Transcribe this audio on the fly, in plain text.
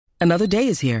Another day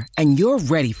is here, and you're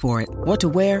ready for it. What to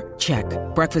wear? Check.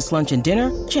 Breakfast, lunch, and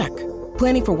dinner? Check.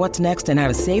 Planning for what's next and how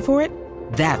to save for it?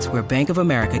 That's where Bank of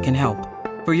America can help.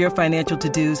 For your financial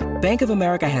to-dos, Bank of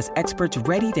America has experts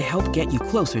ready to help get you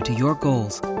closer to your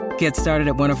goals. Get started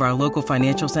at one of our local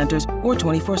financial centers or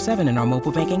 24/7 in our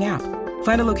mobile banking app.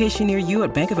 Find a location near you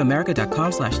at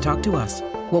bankofamerica.com/talktous.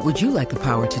 What would you like the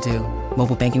power to do?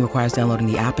 Mobile banking requires downloading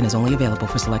the app and is only available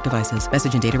for select devices.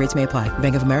 Message and data rates may apply.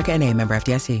 Bank of America NA, member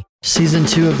FDIC. Season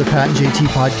 2 of the Pat and JT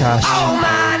podcast. Oh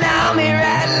my, now I'm here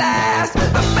at last. The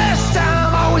best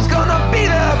time, always gonna be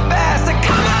the best.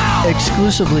 Come on!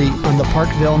 Exclusively on the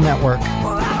Parkville Network.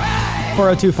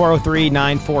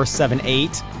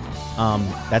 402-403-9478.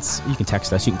 That's, you can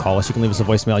text us, you can call us, you can leave us a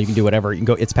voicemail, you can do whatever. You can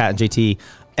go, it's Pat and JT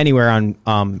anywhere on,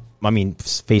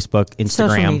 Facebook, Instagram.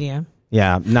 Social media.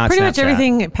 Yeah, not pretty Snapchat. much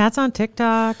everything. Pat's on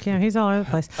TikTok. Yeah, he's all over the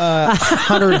place.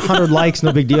 100 likes,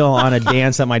 no big deal, on a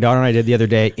dance that my daughter and I did the other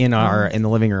day in the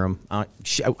living room. I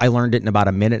learned it in about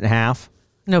a minute and a half.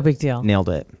 No big deal. Nailed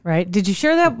it. Right? Did you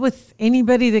share that with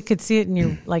anybody that could see it in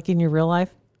your in your real life?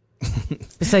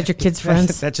 Besides your kids'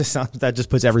 friends? That just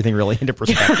puts everything really into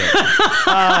perspective.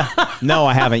 No,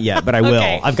 I haven't yet, but I will.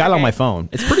 Okay. I've got it on my phone.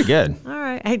 It's pretty good. All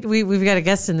right. Hey, we've got a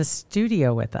guest in the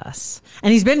studio with us,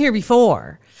 and he's been here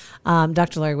before.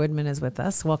 Dr. Larry Woodman is with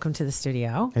us. Welcome to the studio.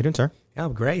 How you doing, sir? Yeah,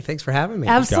 great. Thanks for having me.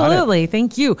 Absolutely.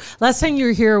 Thank you. Last time you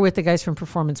were here with the guys from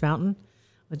Performance Mountain,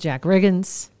 with Jack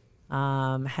Riggins,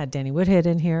 had Danny Woodhead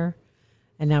in here,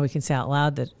 and now we can say out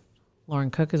loud that Lauren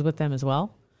Cook is with them as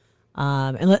well.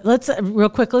 And let's real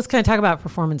quick, let's kind of talk about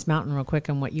Performance Mountain real quick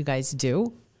and what you guys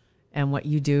do and what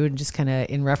you do, and just kind of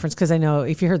in reference, because I know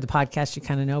if you heard the podcast, you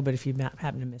kind of know, but if you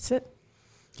happen to miss it.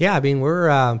 Yeah, I mean, we're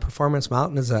Performance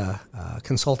Mountain is a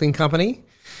consulting company,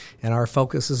 and our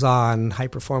focus is on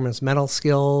high-performance mental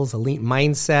skills, elite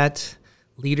mindset,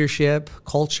 leadership,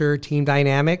 culture, team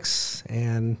dynamics,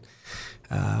 and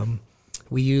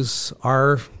we use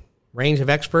our range of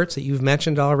experts that you've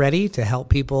mentioned already to help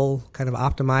people kind of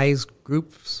optimize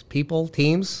groups, people,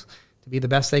 teams to be the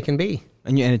best they can be.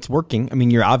 And it's working. I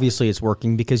mean, it's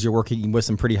working because you're working with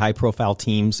some pretty high-profile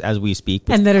teams as we speak.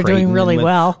 And that are doing really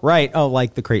well. Right. Oh,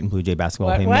 like the Creighton Blue Jay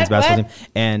basketball team, men's basketball team,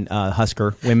 and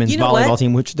Husker women's volleyball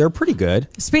team, which they're pretty good.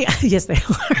 Yes, they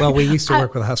are. Well, we used to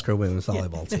work with the Husker women's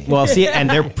volleyball team. Well, see, and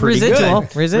they're pretty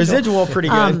good. Residual, pretty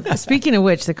good. Speaking of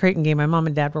which, the Creighton game, my mom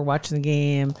and dad were watching the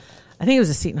game. I think it was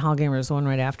a Seton Hall game, or it was one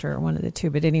right after, or one of the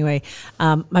two. But anyway,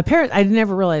 my parents, I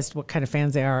never realized what kind of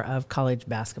fans they are of college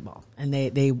basketball. And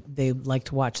they like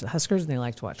to watch the Huskers, and they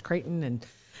like to watch Creighton,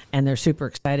 and they're super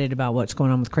excited about what's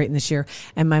going on with Creighton this year.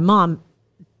 And my mom,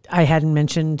 I hadn't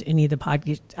mentioned any of the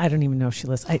podcast. I don't even know if she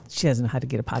listens. She doesn't know how to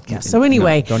get a podcast. So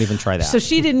anyway. No, don't even try that. So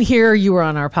she didn't hear you were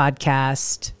on our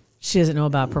podcast. She doesn't know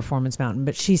about Performance Mountain,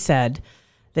 but she said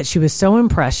that she was so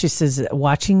impressed. She says,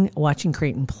 watching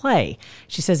Creighton play,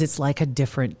 she says it's like a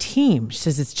different team. She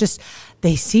says it's just,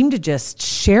 they seem to just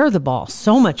share the ball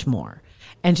so much more.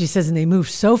 And she says, and they move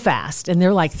so fast, and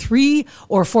they're like 3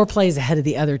 or 4 plays ahead of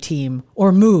the other team,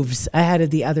 or moves ahead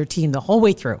of the other team the whole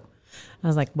way through. I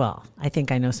was like, well, I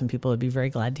think I know some people would be very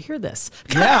glad to hear this.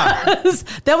 Yeah.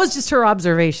 That was just her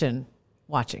observation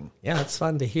watching. Yeah, it's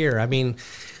fun to hear. I mean,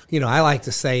 I like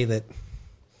to say that,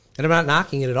 and I'm not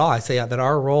knocking it at all. I say that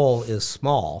our role is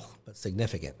small but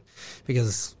significant,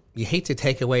 because you hate to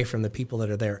take away from the people that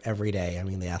are there every day. I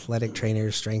mean, the athletic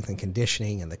trainers, strength and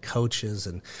conditioning, and the coaches,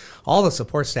 and all the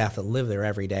support staff that live there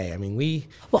every day. I mean, we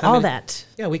come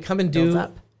and do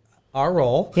our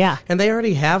role. Yeah. And they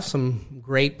already have some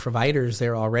great providers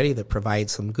there already that provide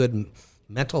some good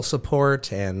mental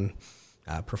support and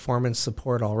performance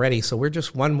support already. So we're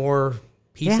just one more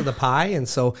piece of the pie. And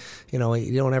so, you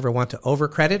don't ever want to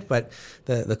overcredit, but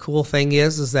the cool thing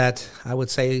is that I would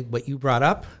say what you brought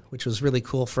up, which was really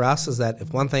cool for us, is that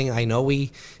if one thing I know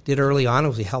we did early on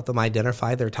was we helped them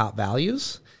identify their top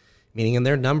values, meaning in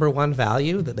their number one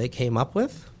value that they came up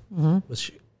with was,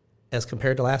 as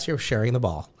compared to last year, sharing the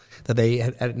ball. That they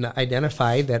had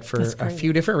identified that for a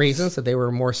few different reasons, that they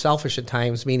were more selfish at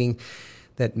times, meaning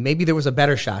that maybe there was a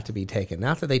better shot to be taken.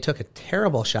 Not that they took a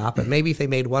terrible shot, but maybe if they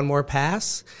made one more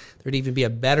pass, there'd even be a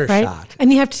better shot.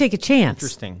 And you have to take a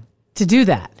chance to do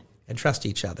that. And trust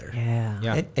each other.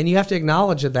 Yeah. And you have to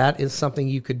acknowledge that is something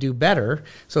you could do better.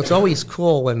 So it's always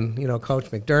cool when,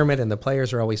 Coach McDermott and the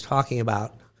players are always talking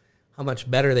about how much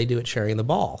better they do at sharing the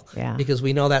ball. Yeah. Because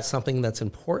we know that's something that's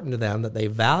important to them, that they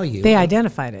value. They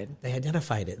identified it.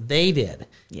 They did.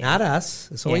 Not us.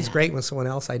 It's always great when someone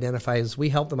else identifies. We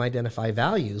help them identify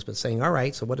values, but saying, all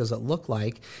right, so what does it look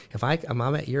like if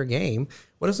I'm at your game?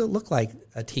 what does it look like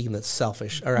a team that's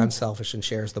selfish or unselfish and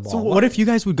shares the ball? So what if you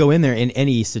guys would go in there in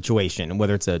any situation,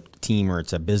 whether it's a team or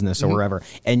it's a business or wherever,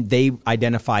 and they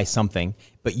identify something,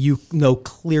 but you know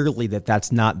clearly that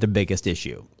that's not the biggest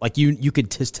issue? Like you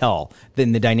could just tell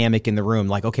then the dynamic in the room,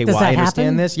 like, okay, Does well, I that understand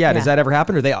happen? this. Yeah, does Yeah. that ever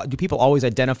happen? Or do people always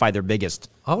identify their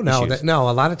biggest Oh, no, issues? no.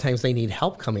 A lot of times they need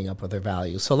help coming up with their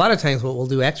values. So a lot of times what we'll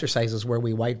do exercises where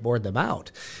we whiteboard them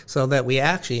out so that we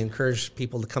actually encourage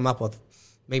people to come up with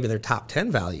maybe their top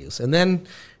 10 values and then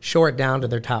short down to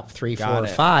their top 3, 4, or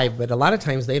 5. But a lot of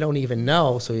times they don't even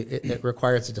know. So it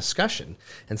requires a discussion.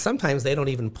 And sometimes they don't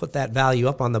even put that value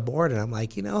up on the board. And I'm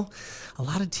like, a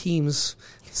lot of teams,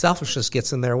 selfishness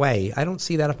gets in their way. I don't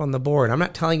see that up on the board. I'm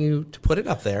not telling you to put it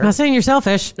up there. I'm not saying you're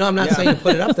selfish. No, I'm not saying to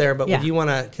put it up there, but Yeah. would you want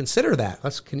to consider that?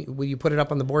 Will you put it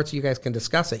up on the board so you guys can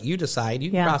discuss it? You decide. You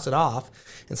can Yeah. cross it off.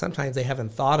 And sometimes they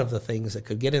haven't thought of the things that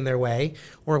could get in their way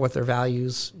or what their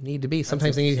values need to be.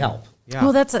 Sometimes they need help. Yeah.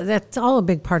 Well, that's all a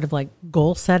big part of like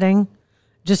goal setting,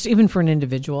 just even for an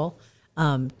individual.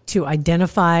 To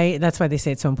identify, that's why they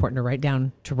say it's so important to write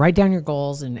down your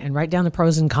goals and write down the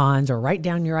pros and cons, or write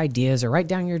down your ideas, or write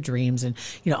down your dreams, and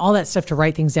all that stuff, to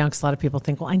write things down. Because a lot of people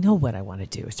think, well, I know what I want to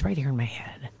do. It's right here in my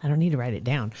head. I don't need to write it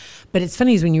down. But it's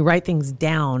funny is when you write things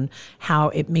down, how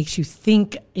it makes you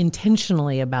think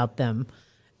intentionally about them,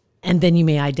 and then you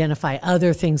may identify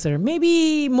other things that are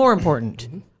maybe more important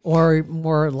or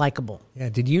more likable. Yeah.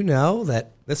 Did you know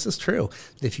that this is true?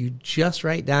 That if you just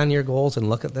write down your goals and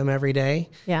look at them every day,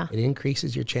 Yeah. it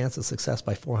increases your chance of success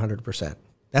by 400%.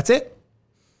 That's it.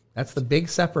 That's the big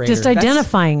separator. Just That's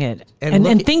identifying it and and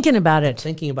looking- thinking about it.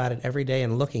 thinking about it every day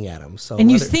and looking at them. So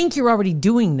And you whether- think you're already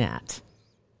doing that,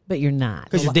 but you're not.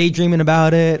 Because you're daydreaming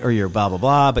about it or you're blah, blah,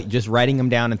 blah, but just writing them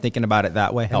down and thinking about it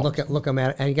that way and helps. look them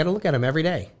at, and you got to look at them every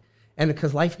day, and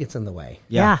because life gets in the way,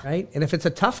 Yeah. right. And if it's a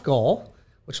tough goal,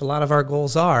 which a lot of our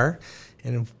goals are,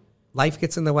 and if life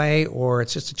gets in the way, or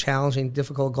it's just a challenging,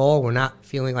 difficult goal, we're not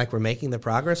feeling like we're making the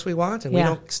progress we want, and we Yeah.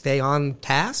 don't stay on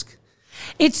task.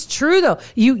 It's true though.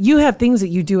 You have things that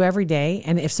you do every day,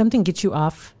 and if something gets you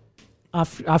off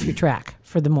your track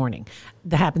for the morning,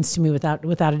 that happens to me without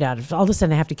a doubt. If all of a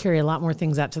sudden I have to carry a lot more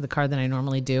things out to the car than I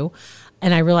normally do,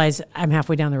 and I realize I'm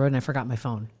halfway down the road and I forgot my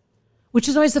phone, which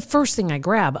is always the first thing I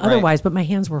grab. Otherwise, but my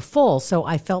hands were full, so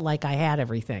I felt like I had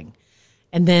everything.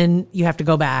 And then you have to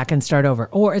go back and start over.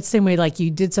 Or it's the same way, like you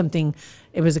did something,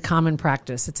 it was a common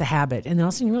practice, it's a habit, and then all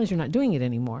of a sudden you realize you're not doing it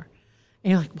anymore.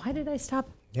 And you're like, why did I stop?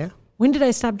 Yeah. When did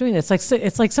I stop doing this?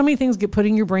 It's like so many things get put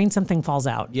in your brain, something falls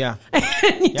out. Yeah.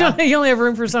 You only have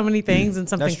room for so many things, and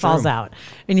something That's falls true. out,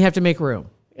 and you have to make room.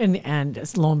 And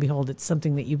lo and behold, it's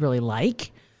something that you really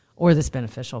like or that's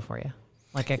beneficial for you,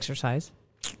 like exercise.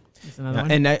 That's another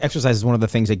one. And exercise is one of the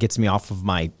things that gets me off of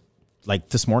my, like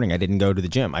this morning, I didn't go to the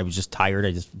gym. I was just tired.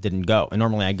 I just didn't go. And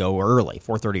normally I go early,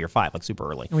 4:30 or 5, like super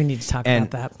early. We need to talk And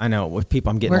about that. I know with people,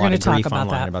 I'm getting We're a lot gonna of talk grief about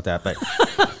online that. about that.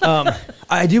 But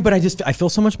I do, but I feel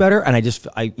so much better. And I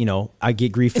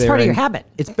get grief It's there. part of your and habit.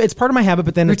 It's part of my habit,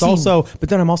 but then Routine.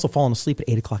 I'm also falling asleep at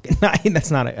 8:00 at night.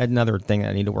 That's not another thing that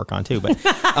I need to work on too. But,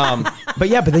 but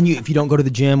then if you don't go to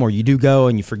the gym, or you do go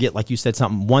and you forget, like you said,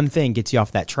 one thing gets you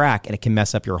off that track and it can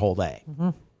mess up your whole day. Mm-hmm.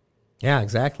 Yeah,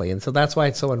 exactly. And so that's why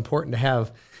it's so important to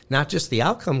have not just the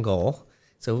outcome goal.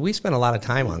 So we spend a lot of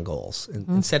time on goals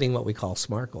and setting what we call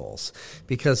SMART goals,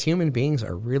 because human beings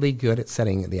are really good at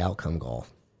setting the outcome goal.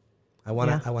 I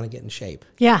want to get in shape.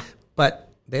 Yeah.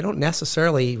 But they don't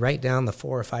necessarily write down the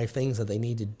 4 or 5 things that they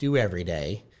need to do every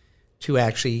day to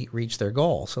actually reach their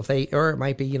goal. So or it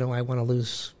might be, I want to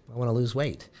lose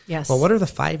weight. Yes. Well, what are the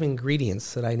 5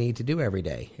 ingredients that I need to do every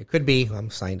day? It could be I'm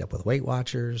signed up with Weight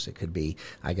Watchers. It could be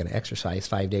I'm going to exercise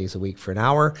 5 days a week for an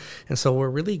hour. And so we're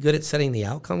really good at setting the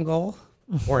outcome goal,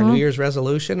 or a New Year's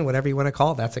resolution, whatever you want to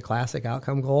call it. That's a classic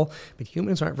outcome goal. But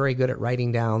humans aren't very good at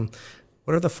writing down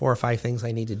what are the 4 or 5 things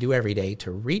I need to do every day to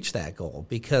reach that goal,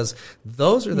 because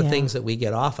those are the things that we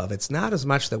get off of. It's not as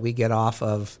much that we get off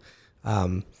of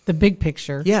The big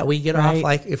picture. yeah, we get off Right.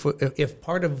 like if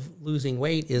part of losing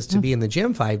weight is to be in the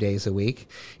gym 5 days a week,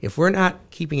 if we're not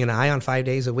keeping an eye on 5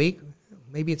 days a week,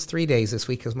 maybe it's 3 days this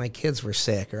week because my kids were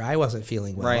sick or I wasn't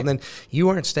feeling well. Right. And then you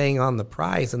aren't staying on the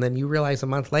prize. And then you realize a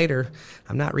month later,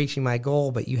 I'm not reaching my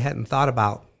goal, but you hadn't thought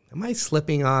about, am I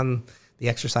slipping on the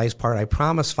exercise part? I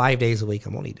promised 5 days a week.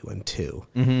 I'm only doing 2.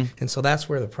 Mm-hmm. And so that's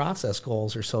where the process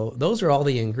goals are. So those are all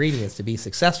the ingredients to be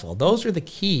successful. Those are the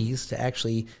keys to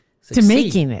actually To succeed.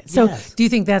 making it. So Yes. do you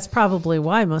think that's probably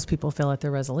why most people fill out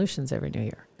their resolutions every New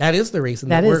Year? That is the reason.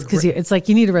 That we're is because it's like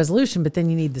you need a resolution, but then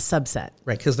you need the subset.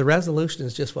 right, because the resolution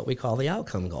is just what we call the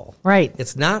outcome goal. Right.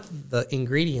 It's not the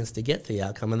ingredients to get to the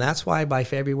outcome. And that's why by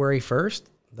February 1st,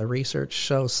 The research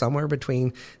shows somewhere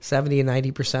between 70 and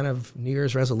 90% of New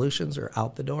Year's resolutions are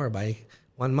out the door by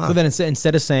 1 month. So then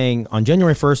instead of saying on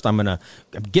January 1st,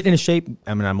 I'm get into shape,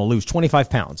 I'm going to lose 25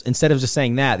 pounds. Instead of just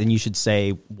saying that, then you should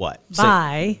say what?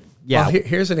 Bye. Yeah. Well,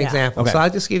 here's an example. Okay. So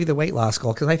I'll just give you the weight loss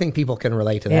goal because I think people can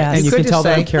relate to that. Yeah. And you could can just tell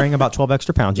that say- I'm carrying about 12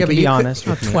 extra pounds. You Yeah, can but be you could- honest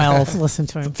with me. 12. Listen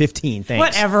to him. 15, thanks.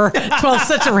 Whatever. 12 is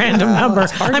such a random number.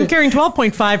 I'm carrying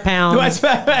 12.5 pounds.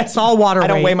 It's all water I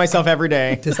don't weight. weigh myself every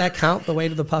day. Does that count the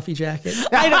weight of the puffy jacket?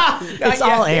 It's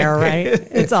all air, right?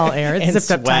 It's all air. It's And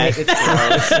zipped up sweat.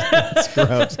 tight. It's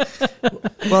gross.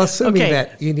 Well, assuming Okay.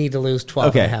 that you need to lose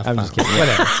 12 and a half I'm pounds. just kidding.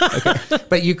 Whatever.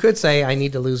 But you could say, I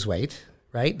need to lose weight,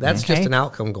 right? That's just Okay. an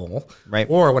outcome goal. Right.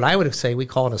 Or what I would say, we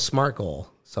call it a SMART goal.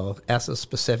 So S is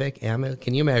specific, M,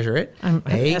 can you measure it?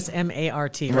 A,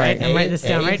 SMART, right? Right. I'm writing this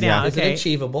down right now. Is Okay. it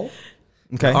achievable?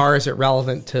 Okay. R, is it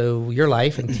relevant to your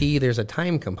life? And T, there's a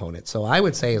time component. So I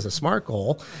would say as a SMART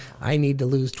goal, I need to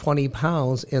lose 20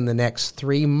 pounds in the next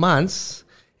 3 months.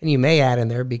 And you may add in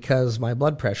there because my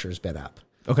blood pressure's been up.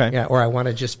 Okay. Yeah, or I want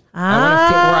to just,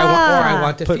 I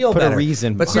want to Put feel a better.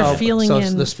 reason But behind so, it. Feeling so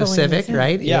in- the specific, filling this in.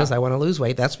 right? Yeah. Is I want to lose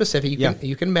weight. That's specific.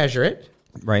 You can measure it.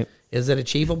 Right. Is it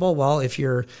achievable? Well, if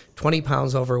you're 20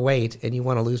 pounds overweight and you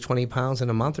want to lose 20 pounds in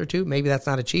a month or two, maybe that's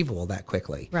not achievable that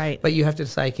quickly. Right. But you have to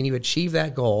decide, can you achieve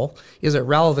that goal? Is it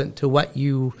relevant to what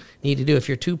you need to do? If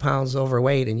you're 2 pounds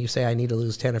overweight and you say, I need to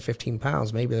lose 10 or 15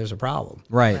 pounds, maybe there's a problem.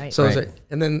 Right. Right. So, right. is it,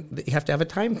 and then you have to have a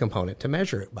time component to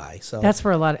measure it by. So That's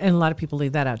where a lot of people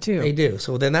leave that out too. they do.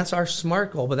 So then that's our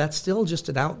SMART goal, but that's still just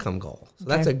an outcome goal. So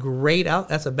that's a great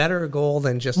that's a better goal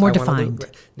than just More I wanna defined.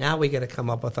 Now we got to come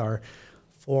up with our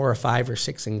 4 or 5 or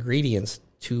 6 ingredients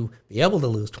to be able to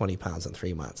lose 20 pounds in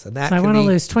 3 months. And that So I could want to be-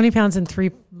 lose 20 pounds in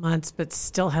 3 months, but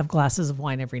still have glasses of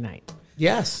wine every night.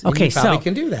 Yes. and Okay, you probably so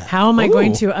can do that. how am I Ooh,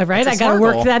 going to? Right, that's I a got to smart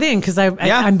work goal. that in because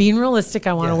I'm being realistic.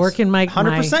 I want to Yes. work in my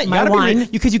 100%. my wine,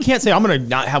 because you can't say I'm going to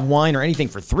not have wine or anything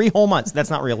for 3 whole months. That's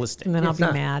not realistic. and then I'll It's be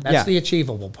not- mad. That's Yeah. the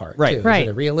achievable part. Right. Too. Right. Is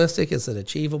it realistic? Is it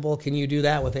achievable? Can you do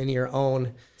that within your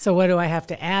own? So what do I have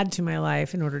to add to my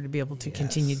life in order to be able to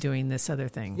continue doing this other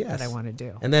thing that I want to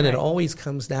do? And then it Right. always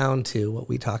comes down to what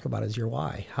we talk about is your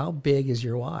why. How big is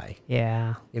your why?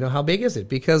 Yeah. You know, how big is it?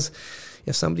 Because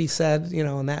if somebody said, you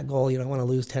know, on that goal, I want to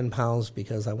lose 10 pounds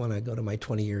because I want to go to my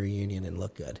 20-year reunion and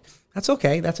look good. That's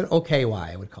okay. That's an okay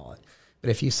why, I would call it. But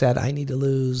if you said, I need to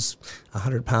lose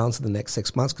 100 pounds in the next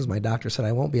 6 months because my doctor said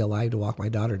I won't be alive to walk my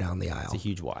daughter down the aisle. It's a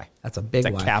huge why. That's a big It's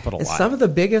a why. capital and why. some of the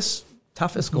biggest,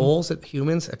 toughest goals that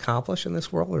humans accomplish in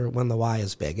this world are when the why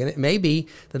is big. And it may be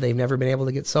that they've never been able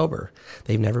to get sober.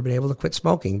 They've never been able to quit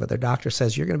smoking, but their doctor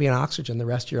says you're going to be on oxygen the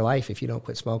rest of your life if you don't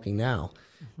quit smoking now.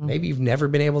 Maybe you've never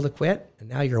been able to quit, and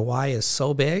now your why is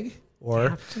so big,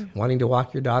 or wanting to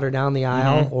walk your daughter down the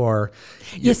aisle, or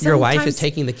your wife is sometimes-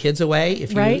 taking the kids away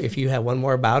Right. if you have one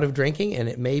more bout of drinking, and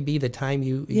it may be the time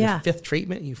your Yeah. 5th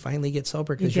treatment, you finally get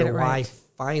sober because get your it why right.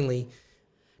 finally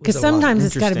Because was a why. sometimes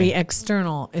it's got to be Interesting.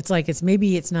 external. It's like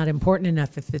maybe it's not important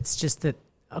enough if it's just that,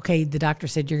 okay, the doctor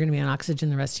said you're going to be on oxygen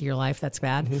the rest of your life. That's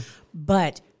bad.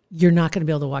 But you're not going to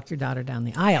be able to walk your daughter down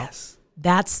the aisle.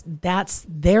 That's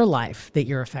their life that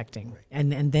you're affecting.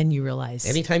 And then you realize.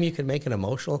 Anytime you can make an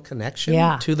emotional connection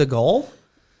Yeah. to the goal,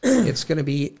 it's going to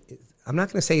be, I'm not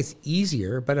going to say it's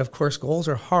easier, but of course, goals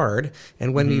are hard.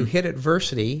 And when you hit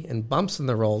adversity and bumps in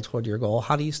the road toward your goal,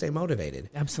 how do you stay motivated?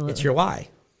 Absolutely. It's your why.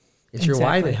 It's your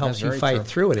why that Exactly. helps That's you very fight true.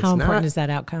 through it. It's how not, important is that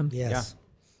outcome? Yes.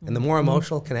 And the more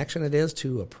emotional connection it is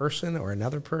to a person or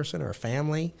another person or a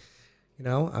family, you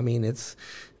know, I mean, it's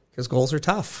because goals are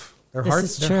tough. They're This hard.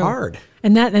 is They're true. hard.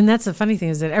 And that's the funny thing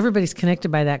is that everybody's connected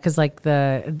by that because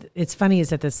it's funny is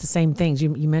that it's the same things. You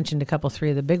mentioned 3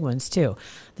 of the big ones too,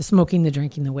 the smoking, the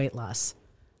drinking, the weight loss.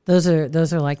 Those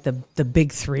are like the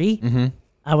big 3.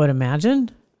 I would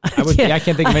imagine. I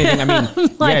can't think of anything. I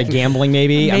mean, Like, gambling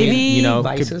maybe. I maybe mean, you know,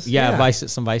 vices, yeah, yeah.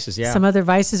 vices, some vices, yeah. Some other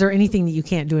vices or anything that you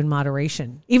can't do in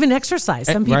moderation. Even exercise.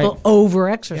 Some people right. over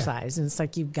exercise, and it's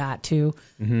like you've got to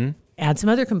add some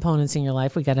other components in your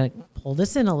life. We got to pull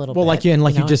this in a little Well, bit. you know?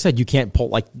 just said, you can't pull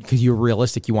because you're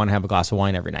realistic. You want to have a glass of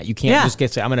wine every night. You can't Yeah. just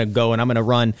get say I'm going to go and I'm going to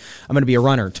run. I'm going to be a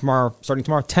runner starting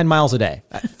tomorrow, 10 miles a day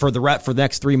for the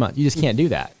next 3 months. You just can't do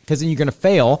that because then you're going to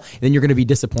fail. Then you're going to be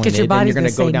disappointed. 'Cause your And body's you're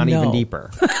going to gonna go say down even no. deeper.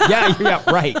 yeah,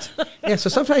 right. Yeah, so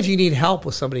sometimes you need help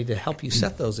with somebody to help you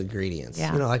set those ingredients.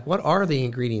 Yeah. You know, like what are the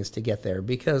ingredients to get there?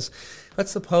 Because let's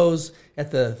suppose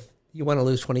you want to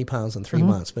lose 20 pounds in 3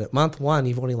 months, but at month 1,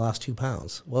 you've only lost 2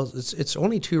 pounds. Well, it's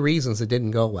only 2 reasons it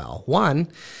didn't go well. One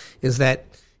is that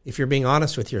if you're being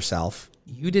honest with yourself,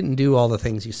 you didn't do all the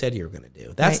things you said you were going to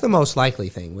do. That's the most likely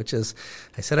thing, which is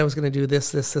I said I was going to do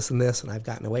this, and this, and I've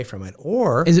gotten away from it.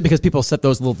 Or Is it because people set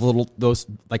those those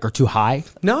like are too high?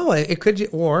 no, it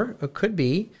could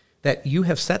be that you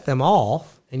have set them all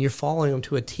and you're following them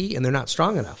to a T and they're not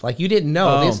strong enough. Like you didn't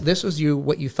know this was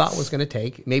what you thought was going to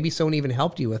take. Maybe someone even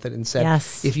helped you with it and said,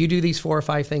 Yes. if you do these 4 or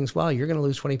 5 things well, you're going to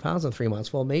lose 20 pounds in 3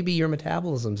 months. Well, maybe your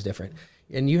metabolism's different.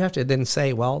 And you have to then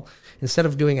say, well, instead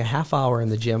of doing a half hour in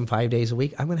the gym 5 days a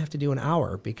week, I'm going to have to do an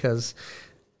hour because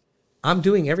I'm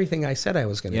doing everything I said I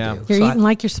was going to do. You're So eating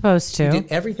like you're supposed to. you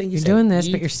did everything you You're said. doing this,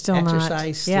 Eat, but you're still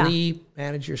exercise, not. sleep,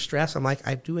 manage your stress. I'm like,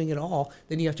 I'm doing it all.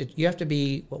 Then you have to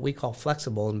be what we call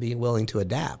flexible and be willing to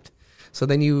adapt. So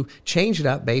then you change it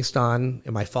up based on,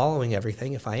 am I following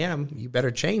everything? If I am, you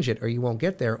better change it or you won't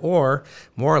get there. Or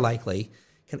more likely,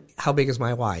 how big is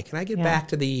my why? Can I get back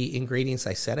to the ingredients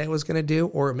I said I was going to do?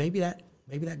 Or maybe that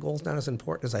goal's not as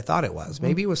important as I thought it was.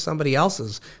 Maybe it was somebody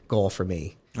else's goal for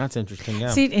me. That's interesting. Yeah.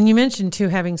 See, and you mentioned too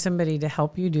having somebody to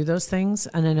help you do those things.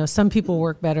 And I know some people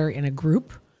work better in a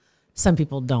group, some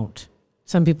people don't.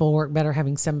 Some people work better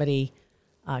having somebody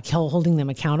holding them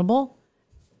accountable.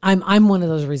 I'm one of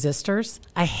those resistors.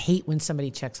 I hate when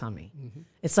somebody checks on me. Mm-hmm.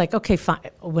 It's like, okay, fine.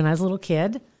 When I was a little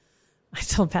kid, I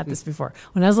told Pat this before.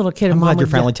 When I was a little kid, I'm Mom glad you're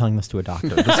would finally telling this to a doctor.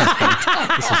 This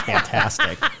is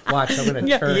fantastic. Watch, I'm going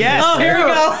to turn. Yes. Oh, here we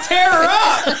go. Tear her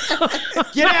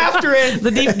up. Get after it.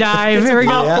 The deep dive. Here we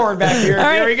go. Popcorn back here. All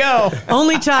right. Here we go.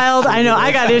 Only child. I know.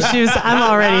 I got issues. I'm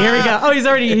all ready. Here we go. Oh,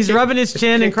 he's rubbing his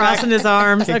chin and crossing his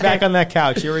arms. Get back on that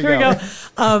couch. Here we Here go. we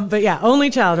go. But yeah, only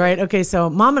child, right? Okay, so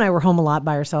Mom and I were home a lot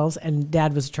by ourselves, and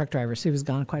Dad was a truck driver, so he was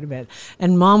gone quite a bit.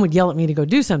 And Mom would yell at me to go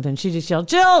do something. She just yelled,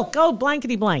 "Jill, go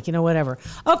blankety blank," whatever.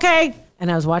 Okay.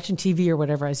 And I was watching TV or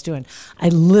whatever I was doing. I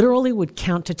literally would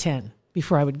count to 10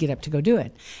 before I would get up to go do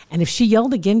it. And if she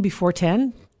yelled again before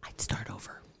 10, I'd start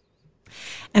over.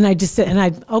 And I just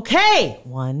said, okay,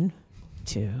 1,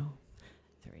 2,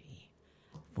 3,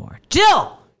 4.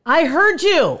 Jill, I heard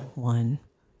you. 1,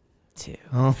 2.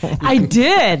 I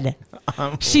did.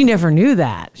 She never knew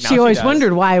that. She always does.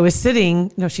 wondered why I was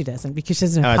sitting. No, she doesn't, because she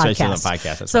doesn't have that's a right, she podcast. doesn't have a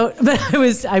podcast, that's So,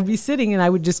 but I'd be sitting and I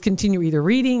would just continue either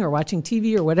reading or watching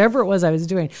TV or whatever it was I was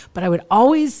doing. But I would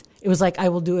always, it was like, I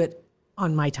will do it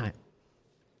on my time.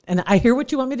 And I hear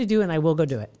what you want me to do and I will go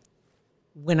do it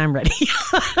when I'm ready.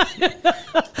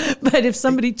 But if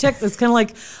somebody checks, it's kind of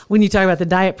like when you talk about the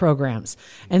diet programs,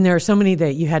 and there are so many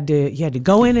that you had to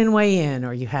go in and weigh in,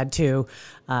 or you had to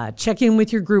check in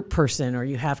with your group person, or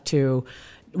you have to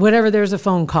whatever. There's a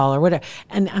phone call or whatever,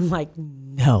 and I'm like,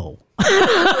 no.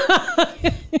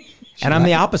 And I'm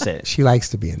the opposite. She likes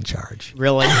to be in charge.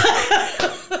 Really?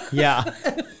 Yeah.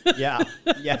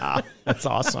 That's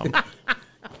awesome.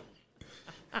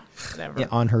 Whatever. Yeah,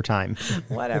 on her time.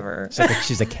 Whatever.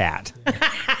 She's a cat.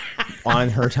 On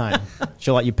her time.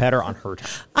 She'll let you pet her on her time.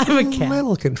 I'm a cat.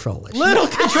 Little control issue. Little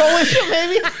control issue,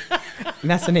 baby. And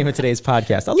that's the name of today's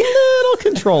podcast. A little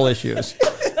control issues.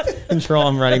 Control.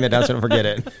 I'm writing that down so I don't forget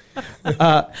it.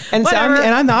 And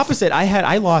I'm the opposite.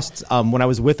 I lost when I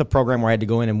was with a program where I had to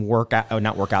go in and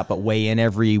not work out, but weigh in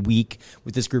every week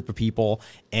with this group of people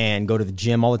and go to the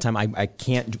gym all the time. I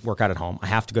can't work out at home. I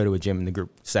have to go to a gym in the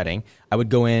group setting. I would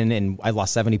go in and I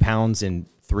lost 70 pounds in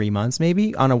 3 months,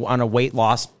 maybe on a weight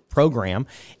loss program,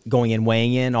 going in,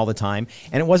 weighing in all the time.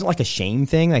 And it wasn't like a shame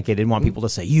thing. Like I didn't want people to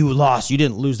say, you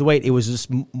didn't lose the weight. It was just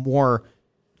more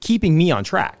keeping me on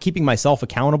track, keeping myself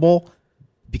accountable,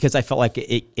 because I felt like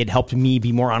it helped me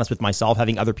be more honest with myself,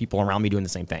 having other people around me doing the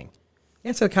same thing.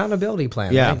 It's an accountability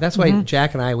plan. Yeah. Right? That's why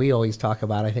Jack and I, we always talk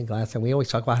about, I think last time, we always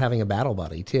talk about having a battle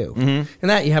buddy too. And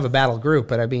that you have a battle group,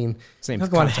 but I mean, Same talk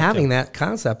about concept, having too. that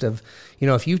concept of,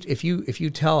 if you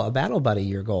tell a battle buddy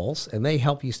your goals and they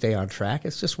help you stay on track,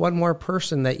 it's just one more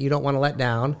person that you don't want to let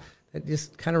down. It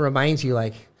just kind of reminds you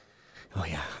like, oh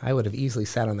yeah, I would have easily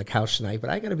sat on the couch tonight, but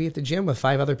I got to be at the gym with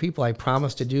 5 other people I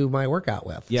promised to do my workout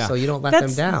with. Yeah. So you don't let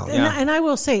them down. And I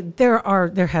will say there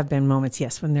have been moments,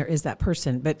 yes, when there is that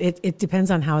person, but it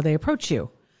depends on how they approach you.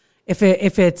 If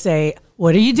it's a,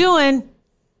 what are you doing?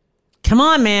 Come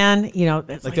on, man.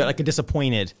 It's Like a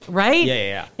disappointed. right?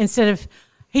 Yeah. Instead of,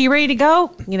 hey, you ready to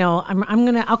go?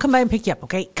 I'll come by and pick you up.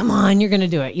 Okay, come on, you're gonna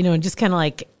do it. And just kind of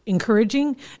like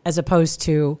encouraging, as opposed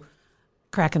to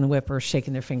cracking the whip or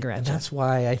shaking their finger at you. That's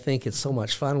why I think it's so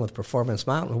much fun with Performance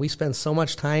Mountain. We spend so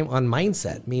much time on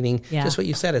mindset, meaning just what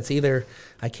you said. It's either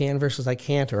I can versus I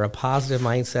can't, or a positive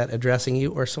mindset addressing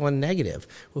you, or someone negative.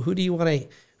 Well, who do you want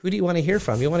to hear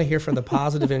from? You want to hear from the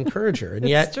positive encourager, and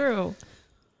yet It's true.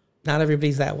 not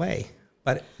everybody's that way.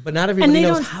 But not everybody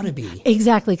knows how to be.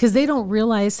 Exactly, because they don't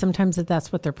realize sometimes that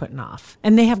that's what they're putting off,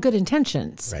 and they have good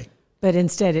intentions. Right. but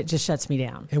instead it just shuts me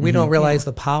down. And we don't realize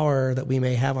the power that we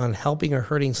may have on helping or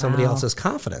hurting somebody Wow. else's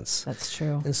confidence. That's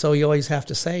true. And so you always have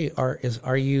to say,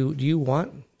 do you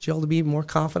want Jill to be more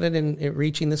confident in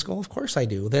reaching this goal? Of course I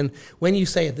do. Then when you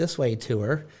say it this way to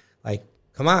her, like,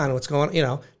 come on, what's going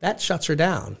on? That shuts her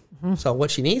down. So what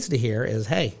she needs to hear is,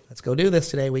 hey, let's go do this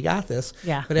today. We got this.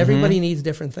 Yeah. But everybody needs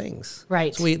different things.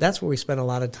 Right. So that's where we spend a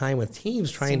lot of time with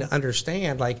teams trying to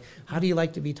understand, like, how do you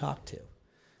like to be talked to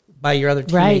by your other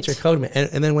teammates or co-mates?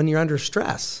 And then when you're under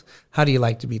stress, how do you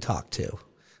like to be talked to?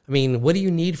 I mean, what do you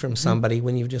need from somebody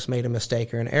when you've just made a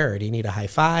mistake or an error? Do you need a high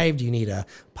five? Do you need a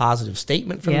positive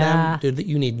statement from them? Do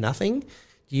you need nothing?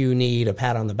 Do you need a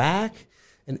pat on the back?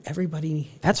 And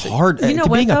everybody... That's hard. You know To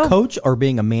what, being though? a coach or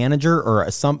being a manager or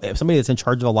somebody that's in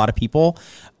charge of a lot of people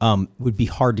would be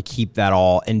hard to keep that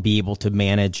all and be able to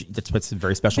manage. That's what's a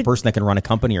very special person that can run a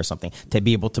company or something, to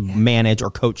be able to manage or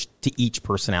coach to each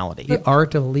personality. The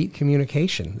art of elite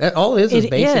communication. That all it is It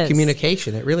basic is.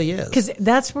 communication. It really is. Because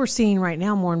that's what we're seeing right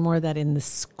now more and more that in the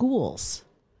schools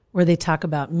where they talk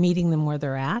about meeting them where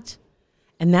they're at.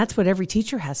 And that's what every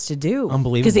teacher has to do.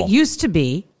 Unbelievable. Because it used to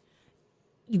be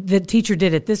the teacher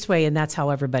did it this way and that's how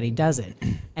everybody does it.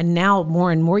 And now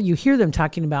more and more you hear them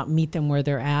talking about meet them where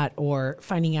they're at or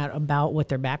finding out about what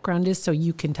their background is so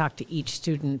you can talk to each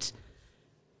student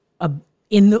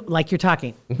like you're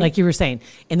talking, like you were saying,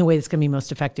 in the way that's going to be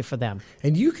most effective for them.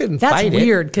 And you can That's fight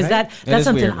weird it. because right? that's is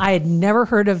something weird. I had never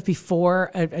heard of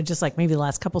before. Just like maybe the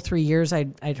last 3 years,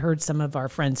 I'd heard some of our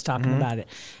friends talking about it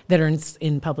that are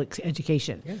in public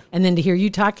education. And then to hear you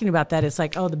talking about that, it's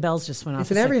like, oh, the bells just went off.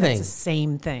 It's in like, everything. That's the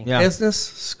same thing. Yeah. Business,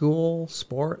 school,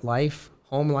 sport, life,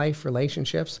 home life,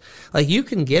 relationships. Like you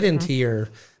can get into your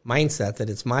mindset that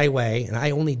it's my way and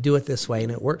I only do it this way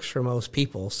and it works for most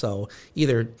people. So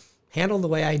either handle the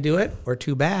way I do it or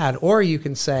too bad. Or you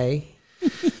can say,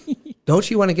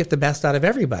 don't you want to get the best out of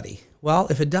everybody? Well,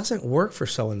 if it doesn't work for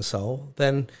so-and-so,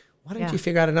 then why don't you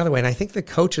figure out another way? And I think the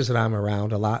coaches that I'm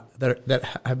around a lot that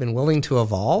have been willing to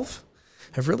evolve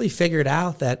have really figured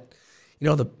out that,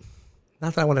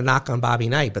 not that I want to knock on Bobby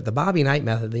Knight, but the Bobby Knight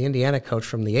method, the Indiana coach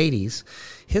from the 80s,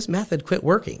 his method quit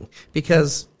working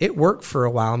because it worked for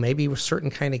a while, maybe with certain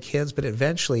kind of kids, but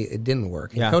eventually it didn't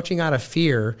work. And coaching out of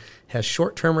fear has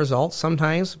short-term results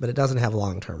sometimes, but it doesn't have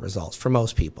long-term results for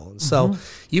most people. And so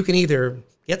you can either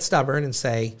get stubborn and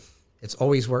say, it's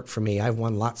always worked for me. I've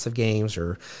won lots of games,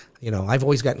 or, I've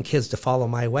always gotten kids to follow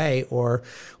my way. Or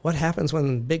what happens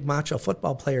when big macho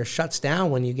football player shuts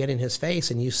down when you get in his face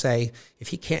and you say, if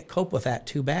he can't cope with that,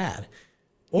 too bad.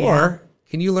 Or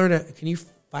can you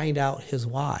find out his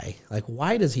why? Like,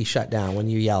 why does he shut down when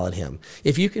you yell at him?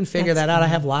 If you can figure that out, I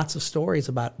have lots of stories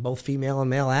about both female and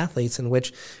male athletes in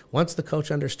which once the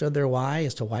coach understood their why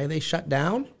as to why they shut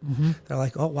down, they're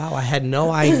like, oh, wow, I had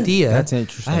no idea. That's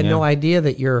interesting, I had no idea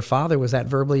that your father was that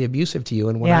verbally abusive to you.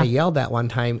 And when I yelled that one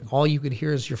time, all you could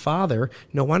hear is your father.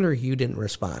 No wonder you didn't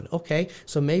respond. Okay,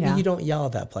 so maybe you don't yell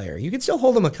at that player. You can still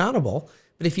hold them accountable,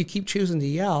 but if you keep choosing to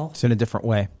yell, It's in a different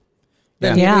way.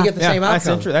 then you're going to get the same That's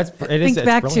outcome. interesting. Think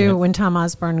back to when Tom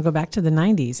Osborne, go back to the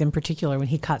 90s in particular, when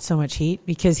he caught so much heat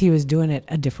because he was doing it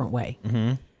a different way.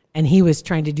 And he was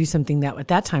trying to do something that at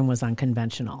that time was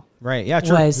unconventional. Right. Yeah,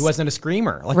 true. He wasn't a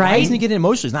screamer. Like, why isn't he getting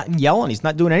emotional? He's not yelling. He's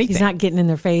not doing anything. He's not getting in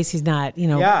their face. He's not,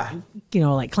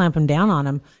 like clamping down on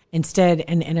them. Instead,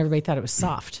 and everybody thought it was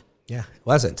soft. Yeah, it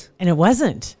wasn't. And it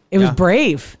wasn't. It was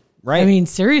brave. Right. I mean,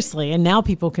 seriously. And now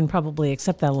people can probably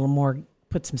accept that a little more,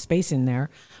 put some space in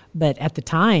there. But at the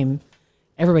time,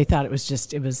 everybody thought it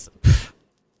was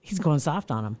he's going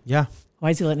soft on him. Yeah. Why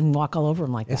is he letting him walk all over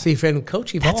him like that? And see, when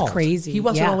Coach evolved, That's crazy. He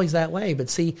wasn't Yeah. always that way. But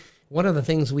see, one of the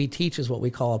things we teach is what we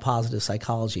call a positive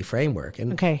psychology framework.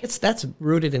 And that's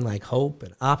rooted in like hope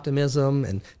and optimism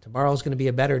and tomorrow's going to be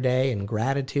a better day and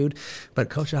gratitude. But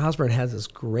Coach Osborne has this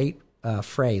great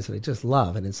phrase that I just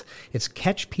love, and it's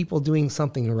catch people doing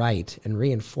something right and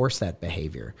reinforce that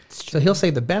behavior. So he'll say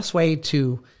the best way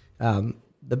to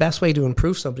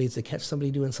improve somebody is to catch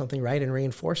somebody doing something right and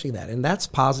reinforcing that, and that's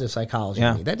positive psychology.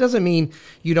 To me. That doesn't mean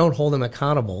you don't hold them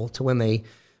accountable to when they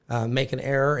make an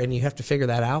error and you have to figure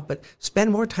that out, but spend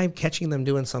more time catching them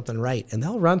doing something right, and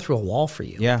they'll run through a wall for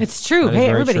you. Yeah, it's true. That is Hey,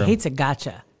 very everybody true. hates a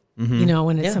gotcha.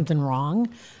 When it's something wrong,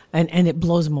 and it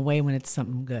blows them away when it's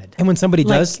something good. And when somebody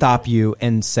does stop you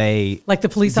and say, like the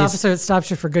police officer that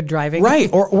stops you for good driving, right?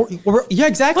 Or yeah,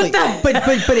 exactly. What the-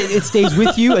 But it stays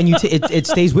with you, and it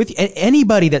stays with you. And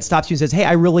anybody that stops you and says, "Hey,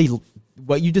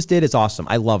 what you just did is awesome.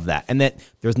 I love that," and that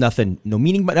there's no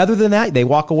meaning, but other than that, they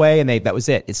walk away and that was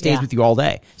it. It stays with you all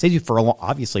day. It stays with you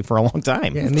obviously for a long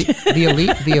time. Yeah, and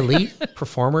the elite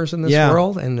performers in this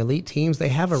world and elite teams, they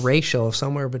have a ratio of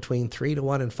somewhere between 3 to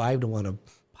 1 and 5 to 1 of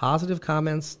positive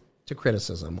comments to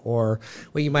criticism, or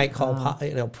what you might call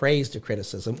praise to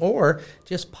criticism, or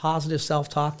just positive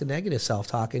self-talk to negative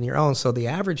self-talk in your own. So the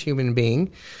average human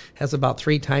being has about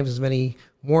 3 times as many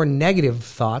more negative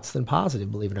thoughts than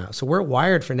positive, believe it or not. So we're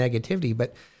wired for negativity,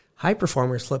 but high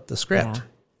performers flip the script. Yeah.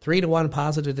 3-to-1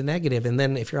 positive to negative. And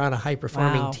then if you're on a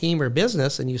high-performing team or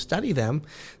business and you study them,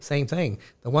 same thing.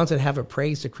 The ones that have a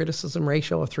praise to criticism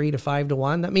ratio of 3 to 5 to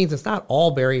 1, that means it's not all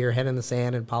bury your head in the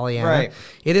sand and Pollyanna. Right.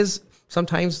 It is,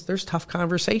 sometimes there's tough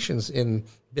conversations in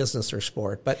business or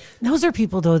sport. But those are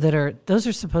people, though, those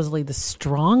are supposedly the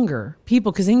stronger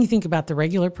people. Because then you think about the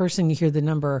regular person, you hear the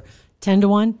number 10 to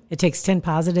 1. It takes 10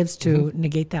 positives to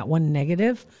negate that one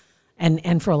negative.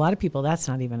 And for a lot of people, that's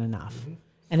not even enough.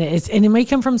 And it may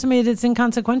come from somebody that's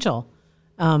inconsequential,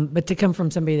 but to come from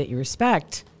somebody that you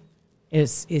respect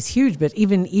is huge. But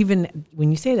even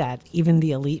when you say that, even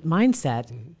the elite mindset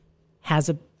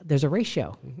there's a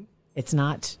ratio. It's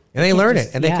not, and they learn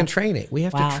it, and they can train it. We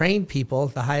have to train people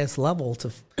at the highest level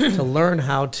to learn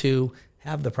how to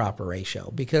have the proper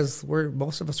ratio, because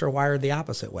most of us are wired the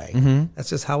opposite way. That's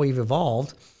just how we've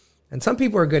evolved. And some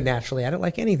people are good naturally. I don't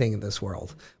like anything in this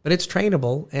world, but it's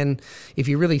trainable. And if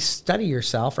you really study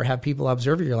yourself or have people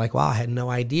observe you, you're like, wow, I had no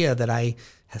idea that I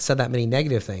had said that many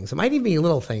negative things. It might even be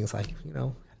little things like,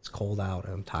 it's cold out,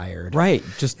 I'm tired. Right.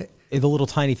 Just the little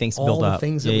tiny things build up. All the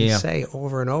things that we say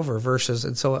over and over versus,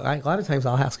 and so a lot of times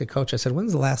I'll ask a coach, I said,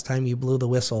 when's the last time you blew the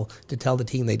whistle to tell the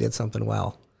team they did something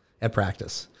well at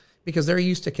practice? Because they're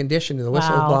used to conditioning. The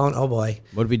whistle blown, oh boy.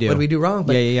 What did we do? What did we do wrong?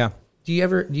 But yeah. do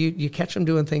you catch them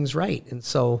doing things right? And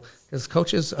so, because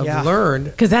coaches have learned,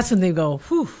 because that's when they go,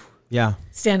 whew,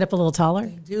 stand up a little taller.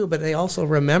 They do, but they also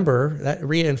remember that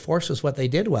reinforces what they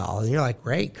did well. And you're like,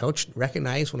 great, coach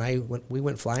recognized when we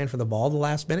went flying for the ball the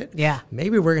last minute. Yeah,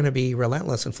 maybe we're going to be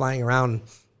relentless and flying around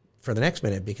for the next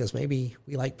minute, because maybe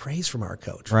we like praise from our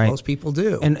coach. Right. Most people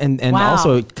do. And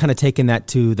also kind of taking that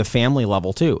to the family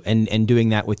level too, and doing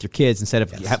that with your kids instead of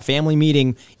have family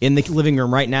meeting in the living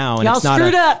room right now. And Y'all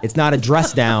it's not a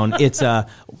dress down. It's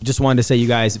just wanted to say, you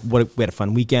guys, we had a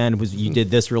fun weekend. You did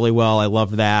this really well. I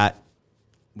loved that.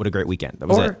 What a great weekend. That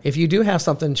was it. If you do have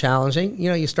something challenging,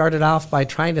 you started off by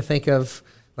trying to think of,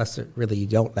 unless really you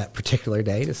don't that particular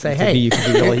day, to say, hey. You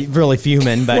could be really, really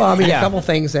fuming. But well, I mean, a couple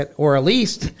things that, or at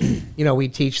least, we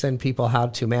teach then people how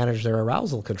to manage their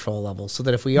arousal control levels, so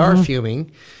that if we are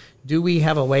fuming, do we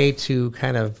have a way to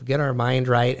kind of get our mind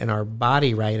right and our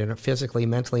body right, and physically,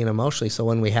 mentally, and emotionally, so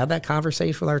when we have that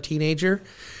conversation with our teenager,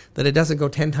 that it doesn't go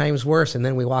 10 times worse, and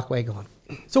then we walk away going.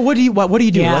 So what do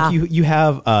you do? Yeah. Like you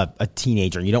have a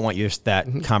teenager, and you don't want that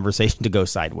conversation to go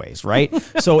sideways, right?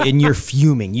 So and you're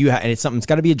fuming, and it's something that's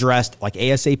got to be addressed like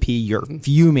ASAP. You're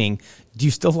fuming. Do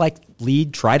you still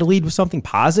try to lead with something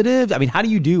positive? I mean, how do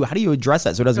you address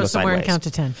that so it doesn't go somewhere sideways? And count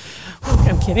to 10.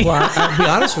 I'm kidding. Well, I'll be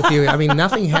honest with you. I mean,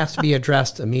 nothing has to be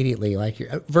addressed immediately,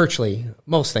 virtually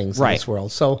most things in this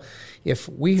world. So if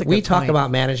we talk about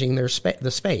managing the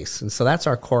space, and so that's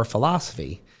our core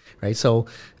philosophy. Right. So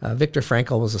Viktor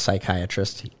Frankl was a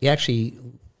psychiatrist. He actually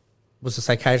was a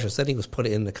psychiatrist. Then he was put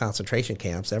in the concentration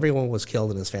camps. Everyone was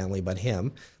killed in his family but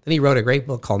him. Then he wrote a great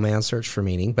book called Man's Search for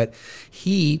Meaning. But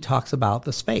he talks about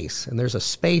the space. And there's a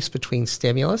space between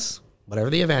stimulus,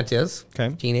 whatever the event is,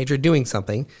 teenager doing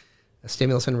something, a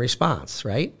stimulus and response,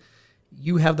 right?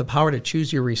 You have the power to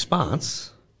choose your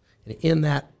response. And in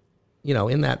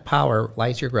that power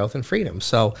lies your growth and freedom.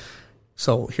 So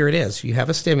here it is. You have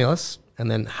a stimulus. And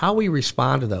then how we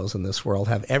respond to those in this world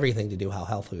have everything to do how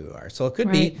healthy we are. So it could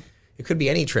be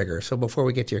any trigger. So before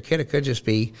we get to your kid, it could just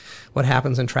be what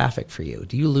happens in traffic for you.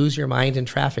 Do you lose your mind in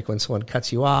traffic when someone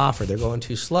cuts you off or they're going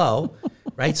too slow?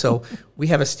 Right? So we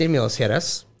have a stimulus hit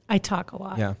us. I talk a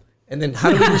lot. Yeah. And then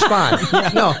how do we respond?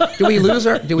 No. Do we lose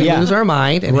our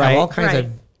mind and have all kinds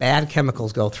of bad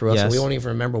chemicals go through us and we won't even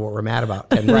remember what we're mad about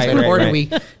 10 minutes later? Or do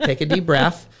we take a deep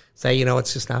breath? Say,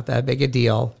 it's just not that big a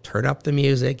deal. Turn up the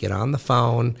music, get on the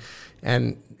phone,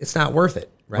 and it's not worth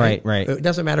it, right? Right. It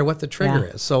doesn't matter what the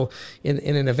trigger is. So in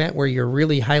an event where you're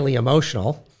really highly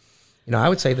emotional, I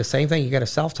would say the same thing. You got to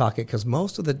self-talk it, because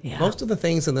most of the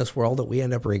things in this world that we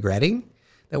end up regretting,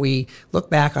 that we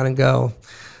look back on and go,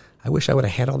 I wish I would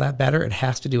have handled that better, it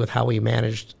has to do with how we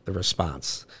managed the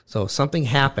response. So if something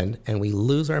happened and we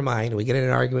lose our mind, we get in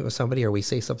an argument with somebody, or we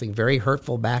say something very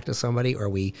hurtful back to somebody, or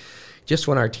we just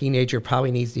when our teenager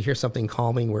probably needs to hear something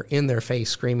calming, we're in their face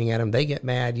screaming at them. They get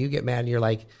mad, you get mad, and you're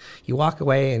like, you walk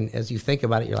away, and as you think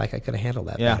about it, you're like, I could have handled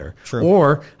that better. True.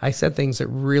 Or I said things that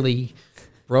really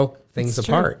broke things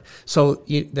apart. So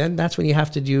then that's when you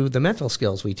have to do the mental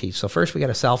skills we teach. So first we got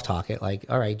to self-talk it, like,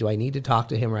 all right, do I need to talk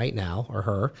to him right now or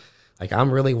her? Like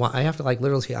I have to like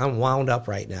literally say, I'm wound up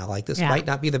right now. Like this might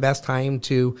not be the best time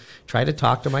to try to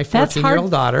talk to my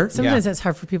 14-year-old daughter. Sometimes it's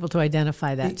hard for people to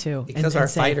identify that too. Because our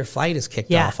fight or flight is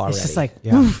kicked off already. It's just like,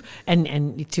 oof,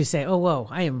 and to say, oh, whoa,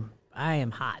 I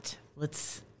am hot.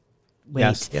 Let's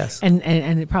wait. Yes. And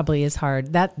it probably is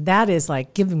hard. That is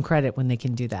like, give them credit when they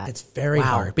can do that. It's very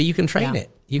hard, but you can train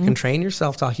it. You can train your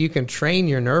self-talk. You can train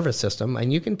your nervous system,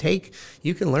 and you can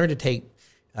learn to take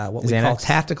what we call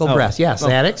tactical breaths. Yes,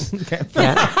 Xanax. Okay.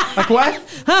 Yeah. Like what?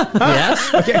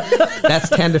 Yes. Okay. That's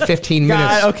 10 to 15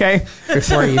 minutes. Okay.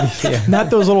 Before you, Not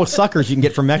those little suckers you can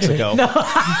get from Mexico.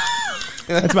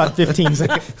 That's about 15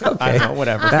 seconds. Okay. I don't know,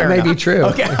 whatever. That may be true.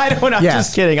 Okay, I don't know. I'm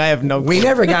just kidding. I have no clue. We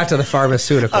never got to the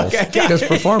pharmaceuticals because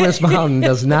Performance Mountain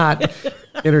does not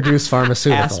introduce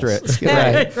pharmaceuticals. Asterisk.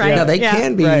 Right. Right. Now, they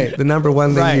can be the number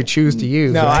one thing you choose to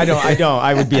use. No, right? I don't.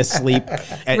 I would be asleep at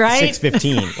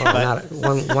 6:15. Well, not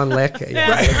one lick.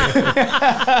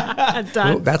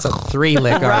 Done. Ooh, that's a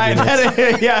 3-lick argument.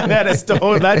 That is.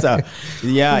 That's a.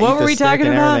 Yeah. What eat were the we stick talking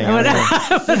and about?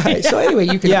 Right. everything. So anyway,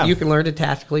 you can learn to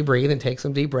tactically breathe and take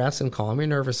some deep breaths and calm your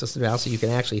nervous system down so you can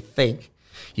actually think.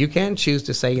 You can choose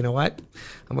to say, you know what,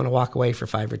 I'm going to walk away for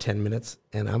 5 or 10 minutes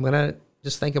and I'm going to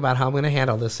just think about how I'm going to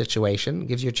handle this situation. It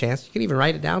gives you a chance. You can even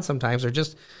write it down sometimes or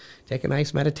just take a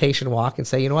nice meditation walk and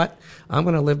say, you know what, I'm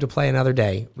going to live to play another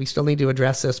day. We still need to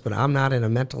address this, but I'm not in a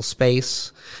mental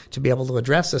space to be able to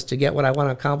address this to get what I want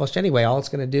to accomplish anyway. All it's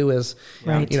going to do is,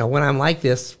 when I'm like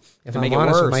this, if I'm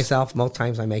honest with myself, most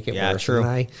times I make it worse. True.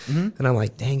 And I'm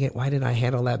like, dang it, why didn't I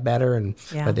handle that better? And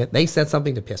but they said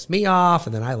something to piss me off,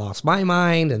 and then I lost my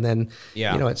mind, and then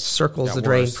it circles the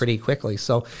drain pretty quickly.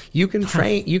 So you can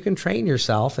train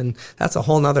yourself, and that's a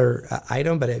whole nother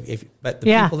item. But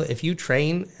if you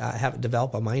train,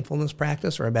 develop a mindfulness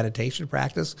practice or a meditation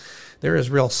practice, there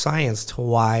is real science to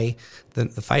why the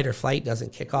fight or flight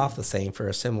doesn't kick off the same for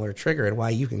a similar trigger, and why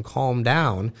you can calm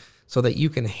down so that you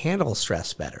can handle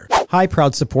stress better. Hi,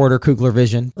 proud supporter, Kugler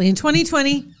Vision. In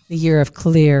 2020, the year of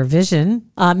clear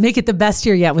vision, make it the best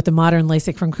year yet with the modern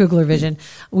LASIK from Kugler Vision.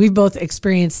 We've both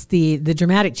experienced the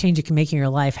dramatic change it can make in your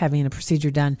life having a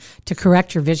procedure done to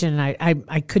correct your vision. And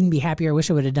I couldn't be happier. I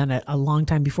wish I would have done it a long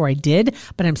time before I did,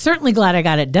 but I'm certainly glad I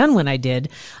got it done when I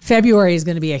did. February is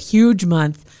going to be a huge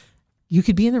month. You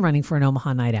could be in the running for an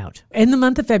Omaha night out. In the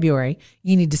month of February,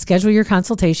 you need to schedule your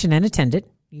consultation and attend it.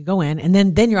 You go in, and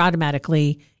then you're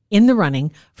automatically in the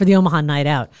running for the Omaha Night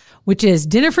Out, which is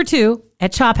dinner for 2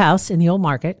 at Chop House in the Old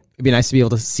Market. It'd be nice to be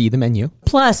able to see the menu.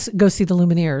 Plus, go see the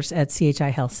Lumineers at CHI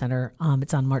Health Center.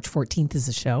 It's on March 14th is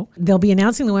the show. They'll be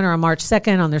announcing the winner on March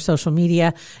 2nd on their social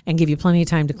media and give you plenty of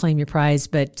time to claim your prize.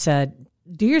 But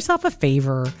do yourself a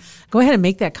favor. Go ahead and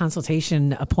make that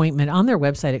consultation appointment on their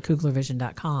website at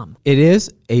kuglervision.com. It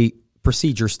is a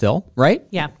procedure still, right?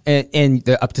 Yeah. And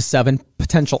the up to 7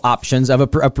 potential options of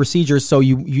a procedure. So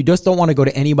you just don't want to go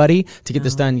to anybody to get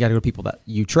this done. You got to go to people that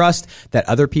you trust, that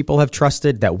other people have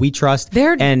trusted, that we trust.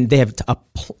 And they have a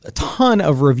ton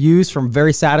of reviews from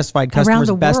very satisfied customers,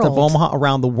 best of Omaha,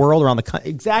 around the world, around the country.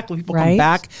 Exactly. People come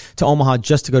back to Omaha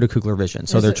just to go to Kugler Vision.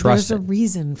 So they're trusted. There's a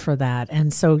reason for that.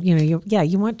 And so,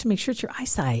 you want to make sure it's your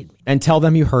eyesight. And tell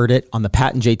them you heard it on the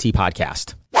Pat and JT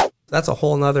podcast. That's a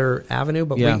whole nother avenue,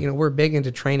 but we're big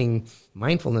into training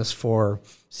mindfulness for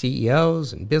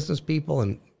CEOs and business people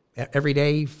and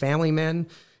everyday family men.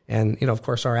 And, of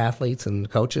course, our athletes and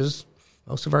coaches.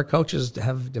 Most of our coaches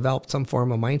have developed some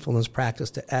form of mindfulness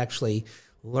practice to actually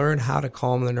learn how to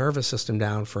calm the nervous system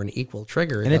down for an equal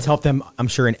trigger. And it's helped them, I'm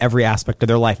sure, in every aspect of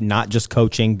their life, not just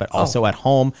coaching, but also at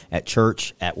home, at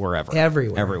church, at wherever.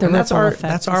 Everywhere. The And that's our ripple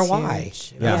why. effect is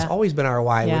huge. That's always been our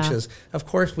why, Yeah. which is, of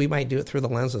course, we might do it through the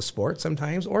lens of sports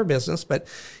sometimes or business, but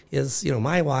is,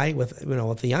 my why with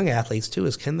the young athletes too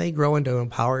is, can they grow into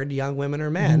empowered young women or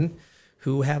men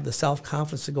who have the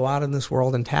self-confidence to go out in this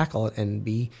world and tackle it and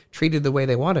be treated the way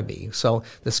they want to be. So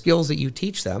the skills that you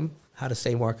teach them, how to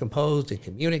stay more composed and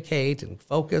communicate and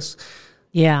focus,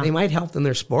 they might help in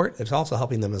their sport. It's also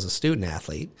helping them as a student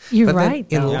athlete. You're but right.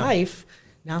 Then in life,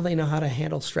 now they know how to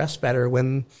handle stress better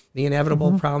when the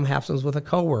inevitable problem happens with a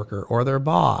coworker or their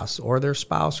boss or their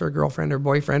spouse or girlfriend or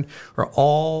boyfriend or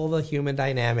all the human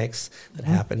dynamics that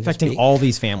happen. Affecting all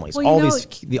these families, all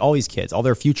these kids, all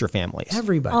their future families.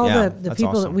 Everybody. All the that's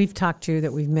people awesome. that we've talked to,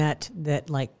 that we've met, that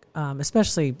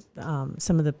especially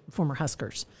some of the former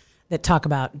Huskers that talk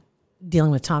about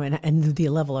dealing with Tom and the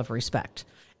level of respect.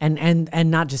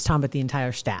 And not just Tom, but the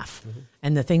entire staff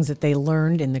and the things that they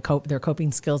learned in their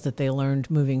coping skills that they learned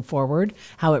moving forward,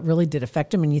 how it really did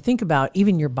affect them. And you think about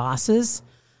even your bosses,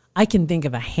 I can think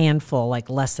of a handful, like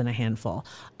less than a handful,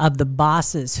 of the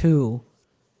bosses who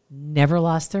never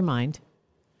lost their mind,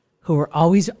 who are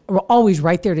always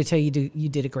right there to tell you you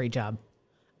did a great job,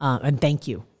 and thank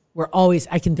you.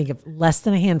 I can think of less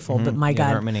than a handful, but my there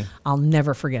God, aren't many. I'll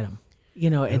never forget them.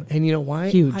 And you know why?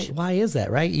 Huge. Why is that,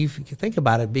 right? You think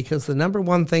about it, because the number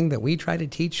one thing that we try to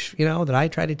teach, that I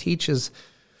try to teach is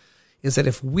that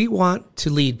if we want to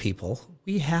lead people,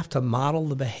 we have to model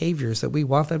the behaviors that we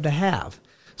want them to have.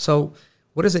 So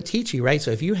what does it teach you, right?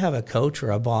 So if you have a coach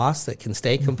or a boss that can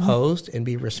stay composed and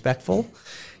be respectful,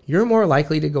 you're more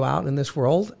likely to go out in this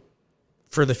world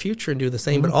for the future and do the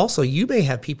same. But also you may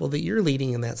have people that you're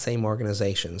leading in that same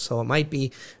organization. So it might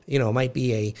be,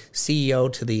 a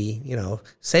CEO to the,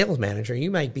 sales manager. You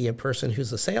might be a person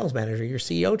who's a sales manager. Your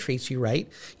CEO treats you right.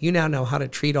 You now know how to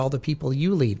treat all the people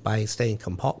you lead by staying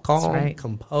calm,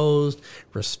 composed,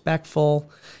 respectful,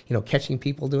 catching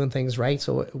people doing things right.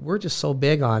 So we're just so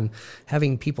big on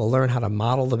having people learn how to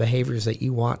model the behaviors that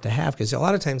you want to have. Because a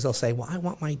lot of times they'll say, well, I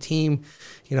want my team,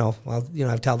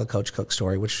 I've told the Coach Cook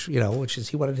story, which is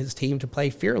he wanted his team to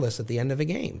play fearless at the end of a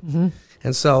game.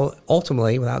 And so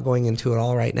ultimately, without going into it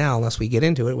all right now, unless we get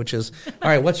into it, which is, all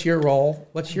right, what's your role?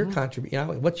 What's your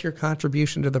what's your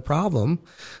contribution to the problem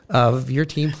of your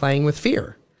team playing with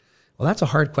fear? Well, that's a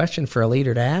hard question for a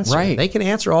leader to answer. Right. They can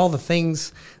answer all the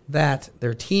things that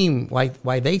their team,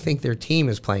 why they think their team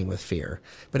is playing with fear.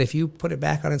 But if you put it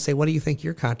back on and say, what do you think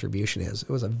your contribution is? It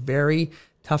was a very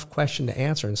tough question to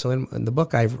answer. And so in the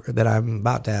book that I'm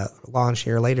about to launch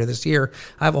here later this year,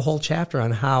 I have a whole chapter on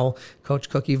how Coach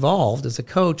Cook evolved as a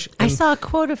coach. I saw a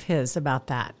quote of his about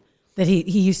that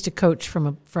he used to coach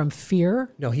from fear.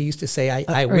 No, he used to say,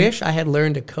 I wish I had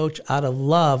learned to coach out of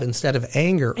love instead of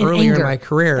anger earlier in my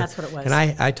career. That's what it was. And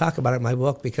I talk about it in my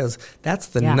book because that's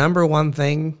the number one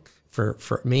thing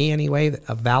for me anyway,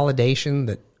 a validation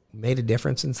that made a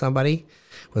difference in somebody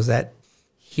was that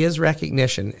his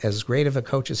recognition, as great of a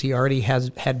coach as he already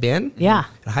had been, and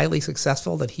highly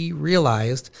successful, that he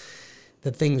realized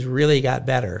that things really got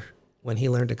better when he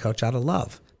learned to coach out of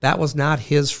love. That was not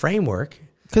his framework.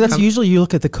 Because that's usually you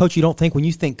look at the coach. You don't think when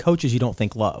you think coaches, you don't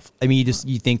think love. I mean,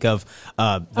 you think of.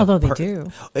 Although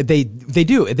they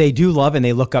do. They do love, and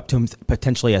they look up to him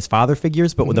potentially as father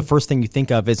figures. But the first thing you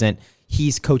think of isn't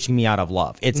he's coaching me out of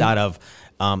love. It's out of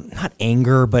not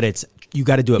anger, but it's you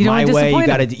got to do it my way. You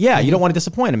got to, you don't want to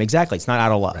disappoint him. Exactly, it's not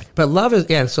out of love. Right. But love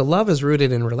is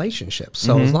rooted in relationships.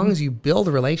 So as long as you build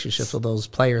relationships with those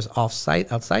players outside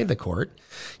the court,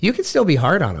 you can still be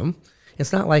hard on them.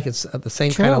 It's not like it's the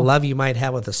same kind of love you might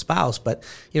have with a spouse, but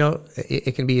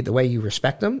it can be the way you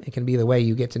respect them. It can be the way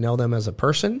you get to know them as a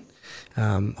person.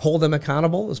 Hold them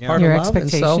accountable as part Your of love.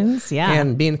 Expectations,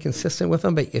 and being consistent with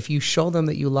them. But if you show them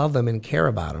that you love them and care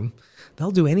about them,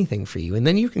 they'll do anything for you. And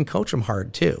then you can coach them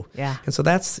hard too. Yeah. And so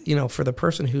that's, for the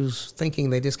person who's thinking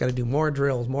they just got to do more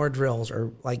drills,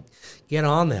 or like get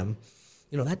on them,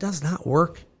 that does not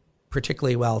work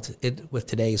particularly well with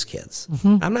today's kids.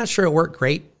 I'm not sure it worked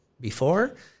great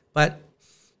before, but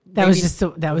that was just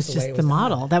the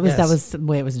model. That was the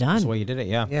way it was done. That's the way you did it.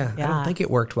 Yeah. I don't think it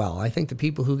worked well. I think the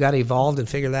people who got evolved and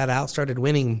figured that out started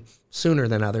winning sooner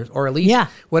than others, or at least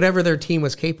whatever their team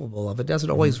was capable of. It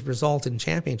doesn't always result in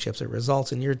championships. It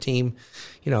results in your team,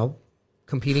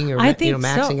 competing or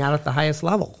maxing out at the highest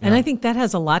level. And I think that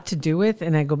has a lot to do with,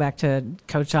 and I go back to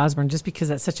Coach Osborne, just because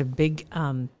that's such a big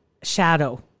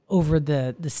shadow over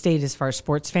the state as far as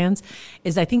sports fans,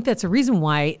 is I think that's a reason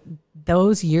why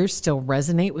those years still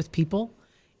resonate with people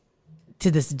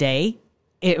to this day.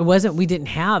 We didn't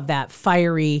have that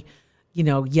fiery,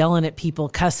 yelling at people,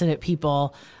 cussing at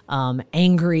people,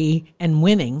 angry and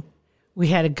winning. We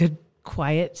had a good,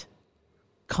 quiet,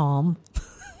 calm.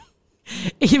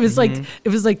 It was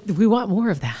like we want more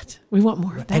of that. We want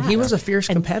more of that. And he was a fierce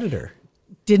competitor.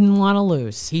 Didn't want to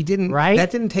lose. He didn't. Right.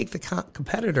 That didn't take the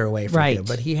competitor away from him,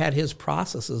 but he had his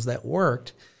processes that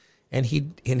worked, and he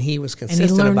was consistent about it. And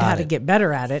he learned how to get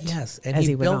better at it. Yes, and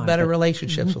he built better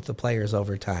relationships with the players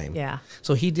over time. Yeah.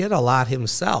 So he did a lot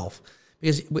himself,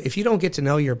 because if you don't get to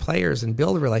know your players and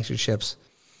build relationships,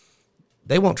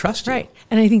 they won't trust you. Right.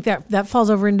 And I think that falls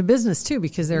over into business too,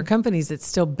 because there are companies that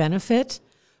still benefit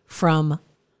from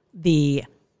the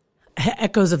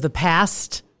echoes of the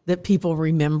past that people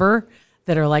remember,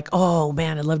 that are like, oh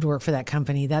man, I'd love to work for that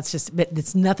company.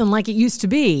 It's nothing like it used to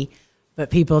be,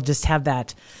 but people just have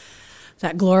that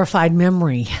glorified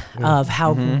memory of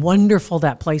how wonderful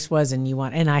that place was.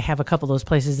 And I have a couple of those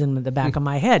places in the back of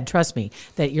my head, trust me,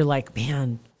 that you're like,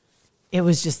 man, it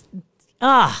was just,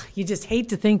 you just hate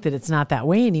to think that it's not that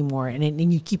way anymore.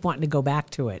 And you keep wanting to go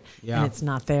back to it, and it's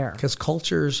not there. Because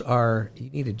you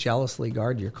need to jealously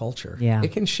guard your culture. Yeah.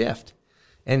 It can shift.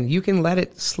 And you can let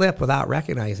it slip without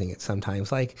recognizing it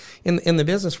sometimes. Like in the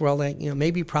business world, like,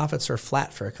 maybe profits are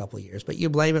flat for a couple of years, but you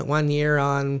blame it 1 year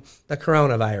on the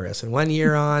coronavirus and 1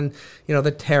 year on,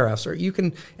 the tariffs, or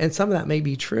and some of that may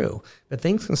be true, but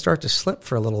things can start to slip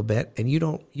for a little bit and you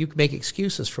can make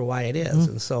excuses for why it is.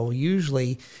 And so you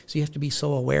have to be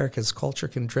so aware, because culture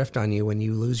can drift on you when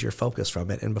you lose your focus from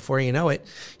it. And before you know it,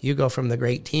 you go from the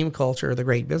great team culture, the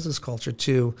great business culture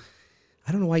to,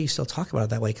 I don't know why you still talk about it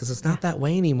that way, because it's not that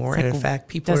way anymore. And in fact,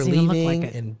 people are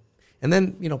leaving, and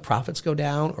then profits go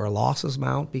down or losses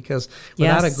mount, because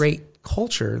without a great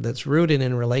culture that's rooted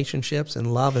in relationships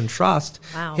and love and trust,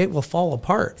 it will fall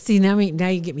apart. See, now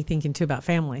you get me thinking too about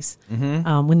families.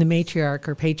 When the matriarch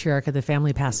or patriarch of the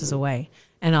family passes away,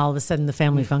 and all of a sudden the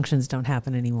family functions don't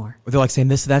happen anymore. They're like saying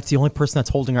that's the only person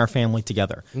that's holding our family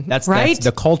together. That's right. That's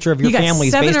the culture of your you got family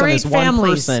is 7 based or on 8 this families. one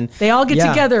person. They all get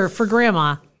together for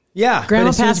grandma. Yeah, Grandma but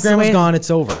as soon as passes grandma's away, gone,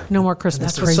 it's over. No more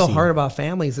Christmas. That's what's so hard about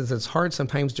families, is it's hard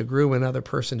sometimes to groom another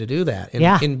person to do that.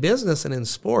 In business and in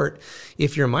sport,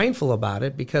 if you're mindful about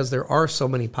it, because there are so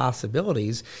many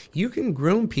possibilities, you can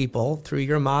groom people through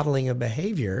your modeling of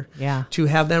behavior to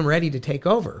have them ready to take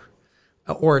over.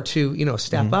 Or to,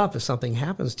 step up if something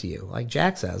happens to you. Like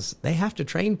Jack says, they have to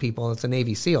train people, and it's a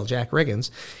Navy SEAL, Jack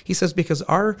Riggins. He says, because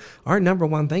our number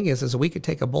one thing is we could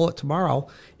take a bullet tomorrow,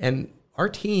 and our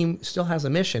team still has a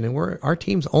mission, and our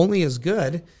team's only as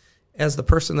good as the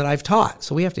person that I've taught.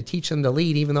 So we have to teach them to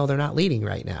lead, even though they're not leading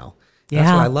right now. That's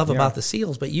what I love about the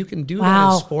SEALs, but you can do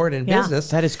that in sport and business.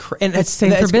 That is and it's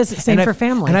same for business, same for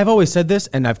family. And I've always said this,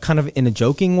 and I've kind of in a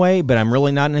joking way, but I'm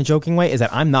really not in a joking way, is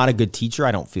that I'm not a good teacher.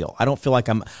 I feel like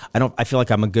I'm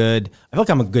a good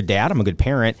dad. I'm a good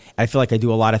parent. I feel like I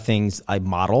do a lot of things. I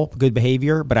model good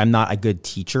behavior, but I'm not a good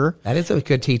teacher. That is a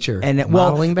good teacher. And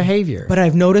modeling behavior. But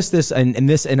I've noticed this, and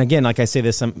again, like I say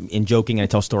this in joking, and I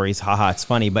tell stories. Haha, it's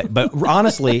funny. But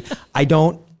honestly, I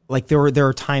don't. Like there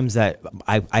are times that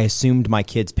I assumed my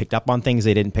kids picked up on things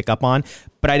they didn't pick up on,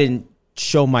 but I didn't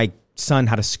show my son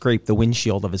how to scrape the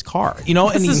windshield of his car. And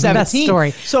he's 17. Best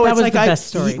story. So that it's was like the best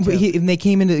story. And they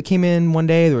came in one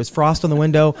day. There was frost on the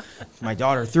window. My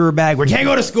daughter threw her bag. We can't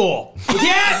go to school. We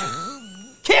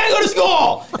can't go to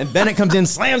school. And Bennett comes in,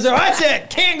 slams her. That's it.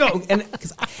 Can't go.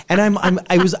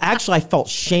 I felt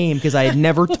shame because I had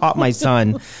never taught my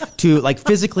son to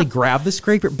physically grab the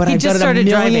scraper, but I've done it a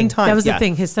million times. That was the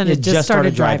thing. His son had just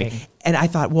started driving. And I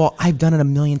thought, well, I've done it a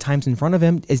million times in front of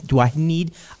him.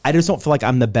 I just don't feel like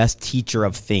I'm the best teacher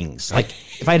of things. Like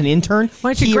if I had an intern,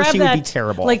 why don't you grab she that, would be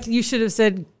terrible. Like you should have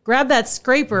said, grab that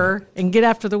scraper and get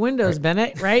after the windows,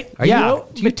 Bennett, right?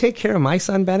 Do you take care of my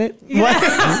son, Bennett?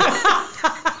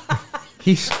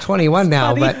 He's 21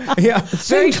 now, but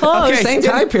very close. Same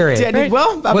time period.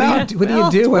 What do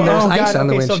you do when there's ice on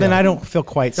the windshield? So then I don't feel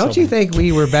quite. Don't you think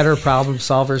we were better problem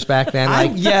solvers back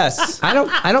then? Yes. I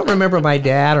don't remember my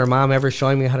dad or mom ever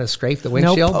showing me how to scrape the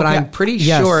windshield, but I'm pretty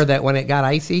sure that when it got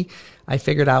icy, I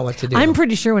figured out what to do. I'm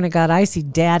pretty sure when it got icy,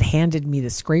 Dad handed me the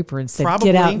scraper and said,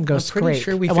 "Get out and go scrape." Pretty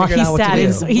sure we figured out what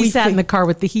to do. He sat in the car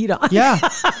with the heat on. Yeah,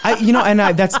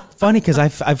 that's funny because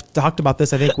I've talked about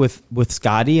this I think with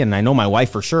Scotty, and I know my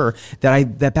wife for sure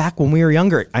that back when we were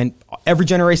younger, every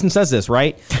generation says this,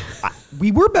 right?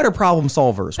 We were better problem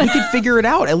solvers. We could figure it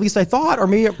out. At least I thought, or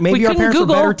maybe our parents were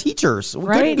better teachers. We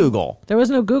couldn't Google. There was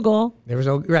no Google.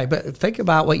 Right. But think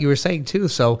about what you were saying too.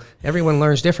 So everyone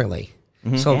learns differently.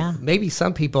 Mm-hmm. So maybe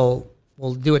some people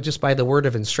will do it just by the word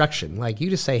of instruction. Like you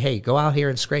just say, hey, go out here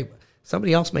and scrape.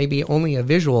 Somebody else may be only a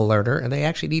visual learner and they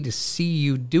actually need to see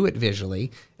you do it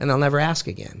visually and they'll never ask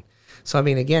again. So, I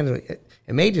mean, again,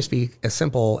 it may just be as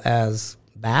simple as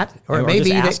that, or maybe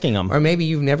just asking them, or maybe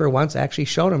you've never once actually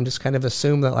showed them. Just kind of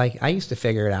assume that, I used to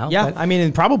figure it out. Yeah,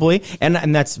 and probably,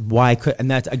 and that's why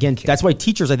that's why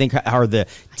teachers I think are the.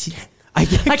 I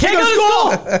can't go to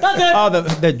school. Oh,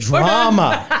 the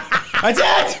drama. That's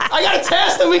it. I got a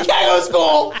test and we can't go to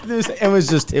school.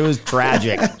 It was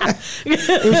tragic.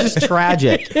 It was just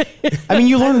tragic. I mean,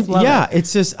 you learn.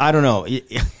 It's just I don't know.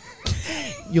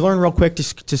 You learn real quick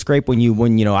to scrape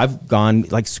when I've gone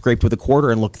scraped with a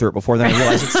quarter and looked through it before, then I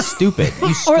realized it's stupid.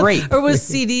 You scrape or with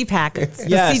CD packets,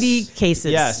 the CD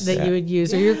cases that you would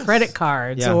use, or your credit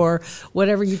cards, or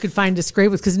whatever you could find to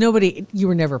scrape with, because you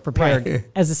were never prepared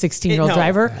as a 16-year-old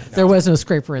driver. There was no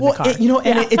scraper in the car.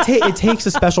 It takes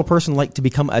a special person to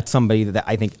become somebody that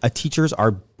I think teachers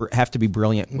have to be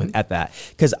brilliant with at that,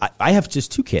 because I have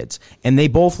just 2 kids and they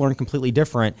both learn completely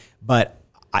different, but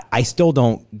I still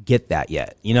don't get that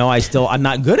yet. I'm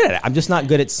not good at it. I'm just not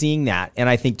good at seeing that. And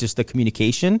I think just the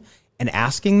communication and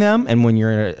asking them, and when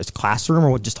you're in a classroom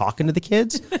or just talking to the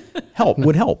kids,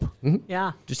 would help.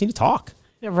 Yeah. Just need to talk.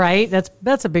 Right?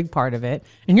 That's a big part of it.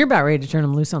 And you're about ready to turn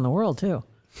them loose on the world too.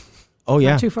 Oh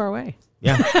yeah. Not too far away.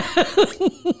 Yeah.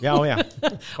 Yeah. Oh yeah.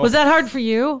 Was that hard for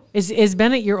you? Is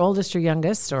Bennett your oldest or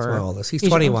youngest? Or My oldest. He's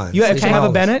 21. You He's actually my have a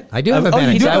oldest. Bennett? I do have a Oh,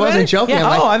 Bennett. you do have I a wasn't Bennett? joking. Yeah.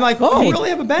 I'm like, oh, you really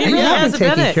have a Bennett? He really yeah, I've has been a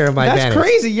taking Bennett. care of my That's Bennett.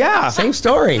 crazy. Yeah. Same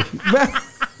story.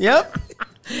 Yep.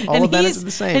 All and the Bennett's are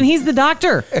the same. And he's the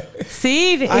doctor.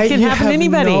 See, it can you happen to have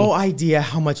anybody. No idea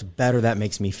how much better that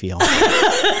makes me feel.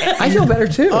 I feel better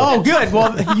too. Oh, good.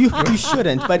 Well, you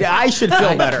shouldn't, but I should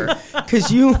feel better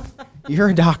because you're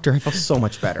a doctor. I feel so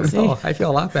much better. Oh, I feel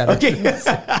a lot better. Okay.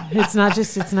 It's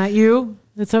not you.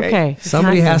 It's okay. It's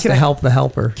Somebody not- has to help the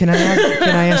helper. Can I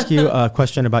ask you a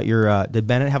question about your? Did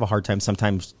Bennett have a hard time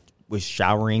sometimes with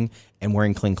showering and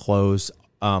wearing clean clothes,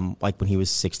 like when he was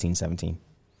 16, 17?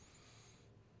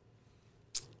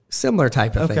 Similar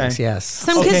type of Okay. things, yes.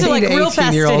 Some kids are like 16 to real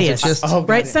 18-year-olds, fastidious, it's just-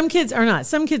 right? Some kids are not.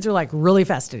 Some kids are like really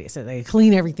fastidious. So they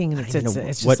clean everything, and it's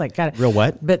just what- like got real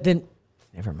what? But then,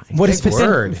 never mind. What is Big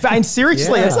word. Fine,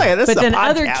 seriously, Yeah. it's like this But is a then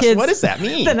other podcast. kids. What does that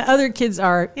mean? Then other kids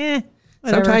are.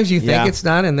 Whatever. Sometimes you think Yeah. it's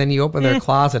done, and then you open their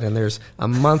closet, and there's a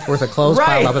month worth of clothes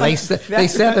Right. piled up, and they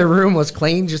said their room was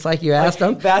clean, just like you asked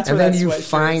them. that's and where then that you sweatshirt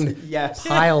find is. Yes.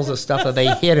 piles of stuff that they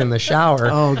hid in the shower.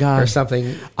 Oh, God. or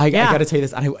something. I Yeah. got to tell you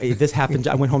this. This happened.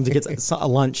 I went home to get a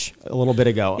lunch a little bit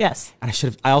ago. Yes. And I should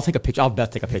have. I'll take a picture. I'll Beth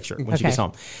take a picture when she Okay. gets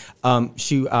home.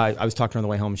 I was talking to her on the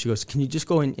way home. She goes, "Can you just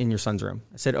go in your son's room?"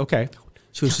 I said, "Okay."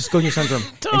 She goes, "Just go in your son's room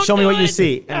and Don't show me do what you it.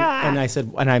 see." And I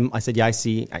said, I said, "Yeah, I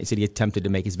see." I said he attempted to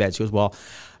make his bed. She goes, "Well,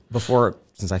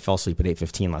 since I fell asleep at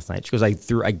 8:15 last night." She goes, I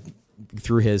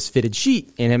threw his fitted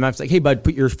sheet in him. I was like, "Hey, bud,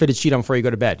 put your fitted sheet on before you go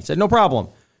to bed." He said, "No problem."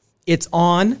 It's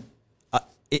on.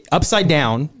 Upside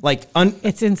down, like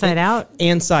It's inside out.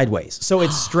 and sideways. So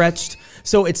it's stretched.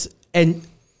 And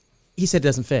he said it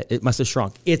doesn't fit. It must have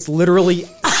shrunk. It's literally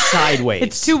sideways.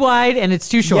 It's too wide and it's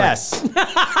too short. Yes.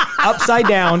 upside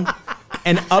down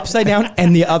and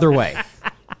the other way.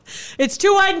 It's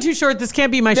too wide and too short. This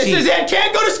can't be my This sheet. is it.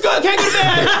 Can't go to school. Can't go to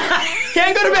bed.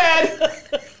 Can't go to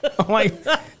bed. I'm like,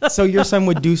 so your son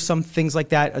would do some things like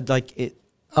that, like it.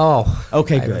 Oh,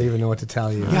 Okay, I good. don't even know what to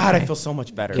tell you. God, I feel so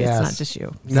much better. Yeah. It's Yes. not just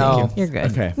you. No. You're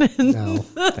good. Okay. No.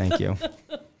 Thank you.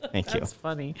 Thank you. That's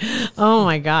funny. Oh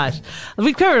my gosh.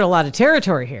 We've covered a lot of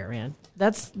territory here, man.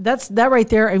 That's that right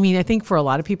there. I mean, I think for a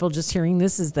lot of people just hearing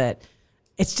this is that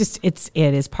it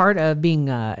is part of being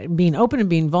open and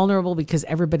being vulnerable because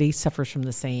everybody suffers from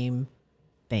the same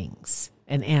things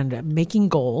and making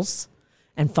goals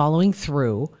and following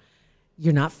through.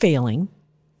 You're not failing,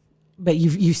 but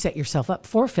you set yourself up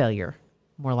for failure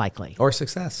more likely. Or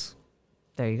success.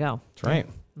 There you go. That's right.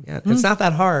 Yeah, it's not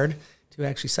that hard to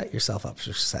actually set yourself up for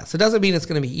success. It doesn't mean it's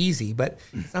going to be easy, but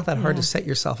it's not that hard to set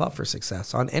yourself up for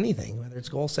success on anything, whether it's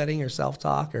goal setting or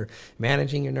self-talk or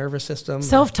managing your nervous system.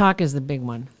 Self-talk is the big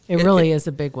one. It really is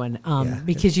a big one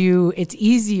because it's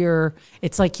easier.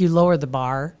 It's like you lower the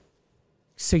bar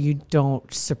so you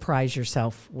don't surprise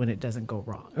yourself when it doesn't go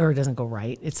wrong or it doesn't go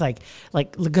right. It's like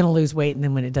going to lose weight, and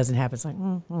then when it doesn't happen, it's like,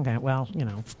 okay, well,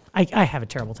 I have a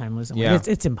terrible time losing Yeah. weight.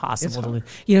 It's impossible to lose.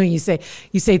 You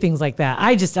say things like that.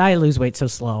 I lose weight so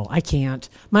slow. I can't.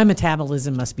 My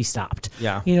metabolism must be stopped.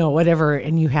 Yeah. Whatever.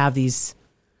 And you have these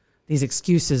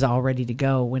excuses all ready to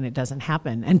go when it doesn't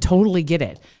happen, and totally get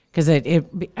it. Because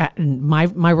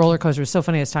my roller coaster was so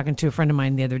funny. I was talking to a friend of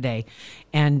mine the other day,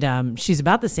 and she's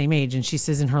about the same age, and she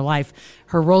says in her life,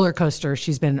 her roller coaster,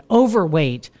 she's been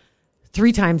overweight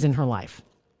 3 times in her life.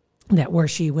 That where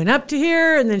she went up to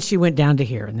here, and then she went down to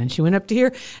here, and then she went up to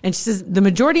here, and she says the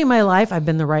majority of my life I've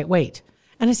been the right weight.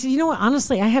 And I said, you know what?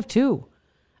 Honestly, I have too.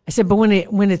 I said, but when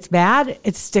it's bad,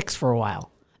 it sticks for a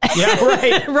while. Yeah,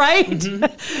 right. Right?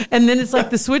 Mm-hmm. And then it's like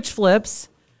the switch flips,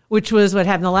 which was what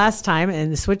happened the last time,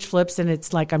 and the switch flips, and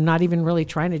it's like I'm not even really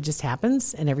trying. It just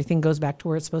happens, and everything goes back to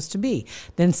where it's supposed to be.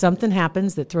 Then something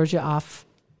happens that throws you off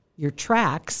your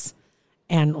tracks,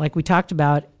 and like we talked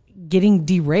about, getting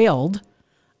derailed,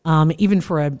 even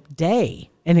for a day,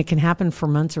 and it can happen for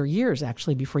months or years,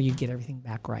 actually, before you get everything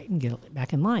back right and get it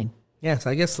back in line. Yes,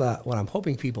 I guess what I'm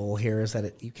hoping people will hear is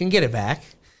that you can get it back.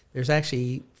 There's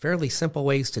actually fairly simple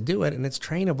ways to do it, and it's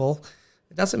trainable.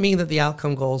 It doesn't mean that the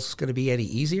outcome goal is going to be any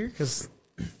easier, because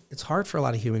it's hard for a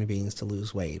lot of human beings to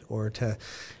lose weight or to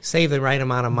save the right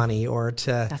amount of money or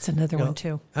to... That's another one,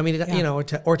 too. I mean, Yeah.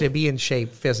 or to be in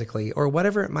shape physically or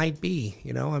whatever it might be,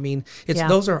 I mean, Yeah.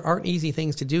 those aren't easy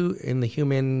things to do in the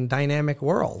human dynamic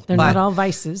world. They're But not all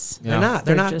vices. They're not.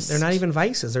 They're not. just- They're not even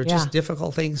vices. They're Yeah. just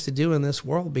difficult things to do in this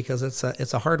world because it's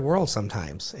a hard world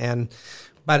sometimes.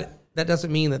 But that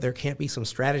doesn't mean that there can't be some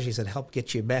strategies that help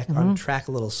get you back on track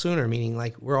a little sooner, meaning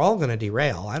like we're all going to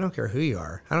derail. I don't care who you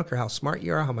are. I don't care how smart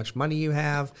you are, how much money you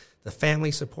have, the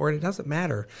family support. It doesn't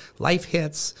matter. Life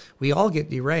hits. We all get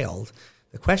derailed.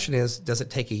 The question is, does it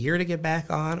take a year to get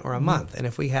back on or a month? And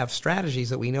if we have strategies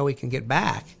that we know we can get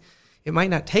back, it might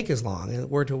not take as long,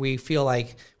 or do we feel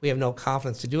like we have no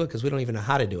confidence to do it because we don't even know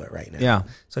how to do it right now. Yeah.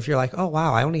 So if you're like, oh,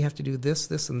 wow, I only have to do this,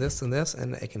 this, and this, and this,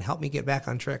 and it can help me get back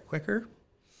on track quicker,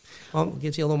 well, it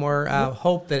gives you a little more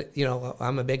hope that,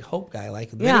 I'm a big hope guy.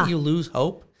 Like the minute you lose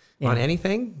hope on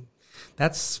anything,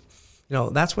 that's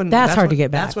when hard to get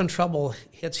back. That's when trouble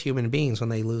hits human beings, when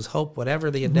they lose hope,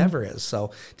 whatever the endeavor is.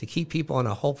 So to keep people in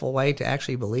a hopeful way, to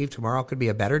actually believe tomorrow could be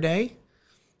a better day,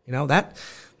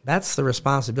 that's the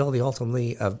responsibility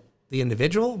ultimately of the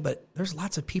individual. But there's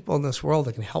lots of people in this world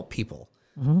that can help people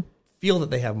feel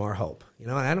that they have more hope.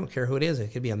 And I don't care who it is.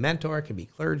 It could be a mentor, it could be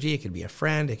clergy, it could be a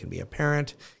friend, it could be a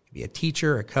parent, it could be a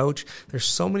teacher, a coach. There's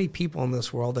so many people in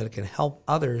this world that can help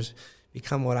others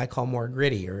become what I call more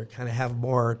gritty, or kind of have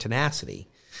more tenacity.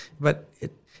 But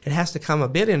it has to come a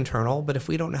bit internal, but if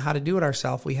we don't know how to do it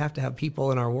ourselves, we have to have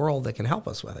people in our world that can help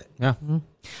us with it. Yeah.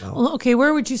 So. Well, okay,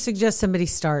 where would you suggest somebody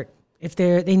start if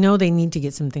they know they need to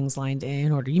get some things lined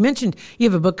in order? You mentioned you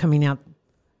have a book coming out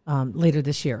later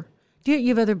this year. Do you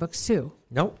have other books too?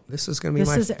 Nope. This is going to be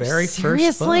my very first book.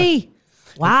 Seriously?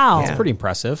 Wow. That's pretty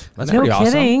impressive. That's No pretty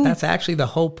kidding. awesome. That's actually the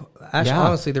hope. Actually,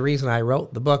 honestly, the reason I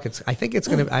wrote the book,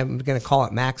 I'm going to call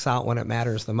it Max Out When It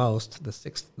Matters the Most,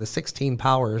 the 16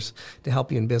 powers to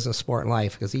help you in business, sport, and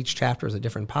life, because each chapter is a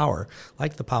different power,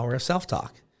 like the power of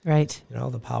self-talk. Right.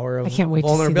 The power of I can't wait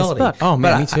vulnerability. to see this book. Oh,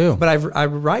 man, me too. But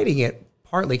I'm writing it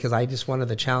partly because I just wanted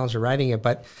the challenge of writing it,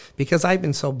 but because I've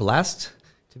been so blessed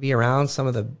to be around some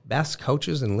of the best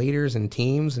coaches and leaders and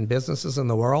teams and businesses in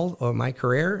the world over my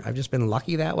career. I've just been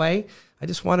lucky that way. I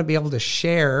just want to be able to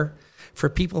share for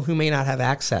people who may not have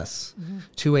access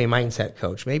to a mindset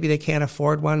coach. Maybe they can't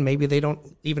afford one. Maybe they don't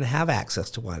even have access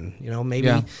to one,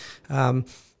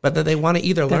 but that they want to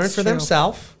either learn for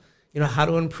themselves, how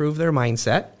to improve their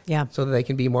mindset so that they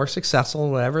can be more successful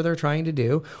in whatever they're trying to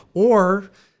do,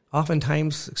 or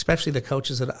oftentimes, especially the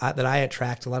coaches that I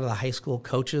attract, a lot of the high school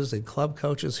coaches and club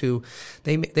coaches who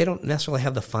they don't necessarily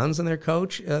have the funds in their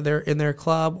their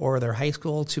club or their high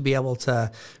school to be able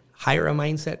to hire a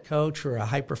mindset coach or a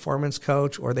high performance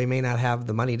coach, or they may not have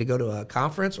the money to go to a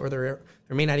conference, or there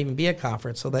may not even be a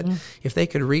conference. So that if they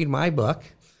could read my book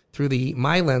through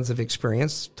my lens of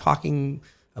experience, talking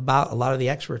about a lot of the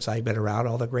experts I've been around,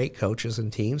 all the great coaches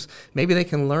and teams, maybe they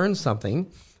can learn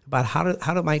something about how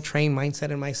do I train mindset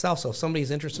in myself. So if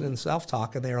somebody's interested in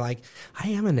self-talk and they're like, I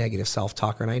am a negative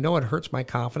self-talker and I know it hurts my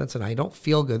confidence and I don't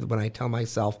feel good when I tell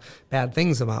myself bad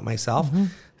things about myself,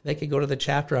 they could go to the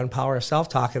chapter on power of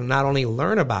self-talk and not only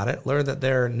learn about it, learn that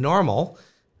they're normal.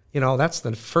 That's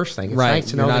the first thing. It's nice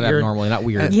to know you're not that you're abnormal, you're not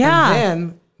weird. And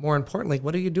then, more importantly,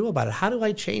 what do you do about it? How do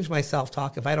I change my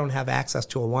self-talk if I don't have access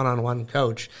to a one-on-one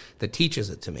coach that teaches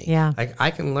it to me? Yeah. Like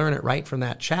I can learn it right from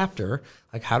that chapter.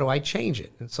 Like, how do I change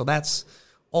it? And so that's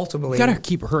ultimately. You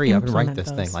gotta hurry up and write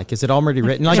this thing. Like, is it already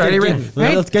written? It's already written.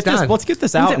 Right? Let's get this. Let's get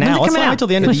this out now. Let's not wait till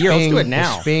the end of the year. Let's do it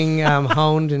now. It's being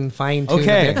honed and fine-tuned.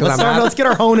 Okay, let's get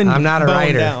our hone and I'm not a bone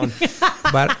writer, down.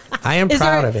 but I am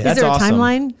proud of it. Is there a awesome.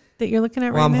 timeline that you're looking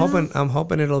at Well, right now? I'm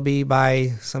hoping it'll be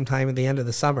by sometime at the end of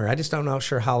the summer. I just don't know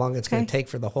how long it's going to take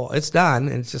for the whole. It's done,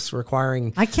 and it's just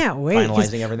requiring. I can't wait. 'Cause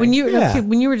Finalizing everything.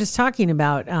 When you were just talking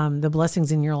about the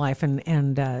blessings in your life,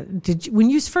 and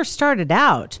when you first started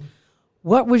out,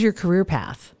 what was your career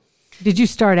path? Did you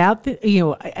start out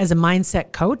as a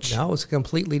mindset coach? No, it's a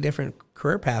completely different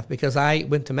career path because I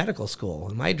went to medical school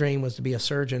and my dream was to be a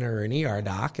surgeon or an ER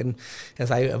doc. And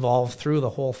as I evolved through the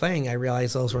whole thing, I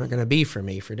realized those weren't going to be for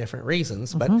me for different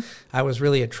reasons. But I was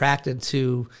really attracted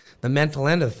to the mental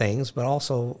end of things, but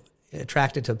also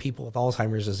attracted to people with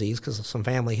Alzheimer's disease because of some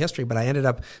family history. But I ended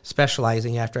up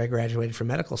specializing after I graduated from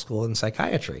medical school in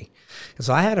psychiatry. And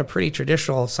so I had a pretty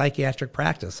traditional psychiatric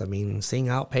practice. I mean, seeing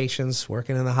outpatients,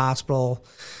 working in the hospital,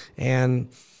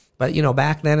 But,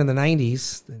 back then in the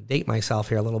 90s, date myself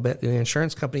here a little bit, the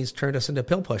insurance companies turned us into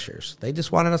pill pushers. They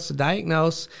just wanted us to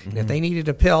diagnose, and if they needed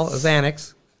a pill, a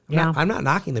Xanax, I'm not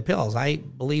knocking the pills. I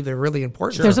believe they're really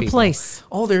important. There's for a people. place.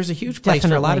 Oh, there's a huge place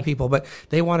for a lot Definitely. of people, but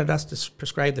they wanted us to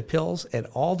prescribe the pills and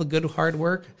all the good hard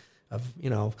work of,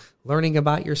 learning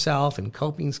about yourself and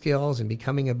coping skills and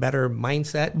becoming a better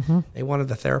mindset. They wanted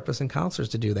the therapists and counselors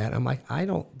to do that. I'm like,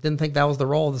 didn't think that was the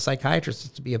role of the psychiatrist,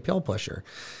 is to be a pill pusher.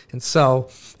 And so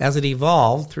as it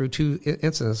evolved through two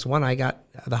incidents, one, I got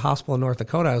the hospital in North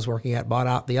Dakota I was working at, bought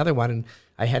out the other one, and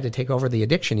I had to take over the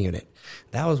addiction unit.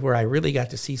 That was where I really got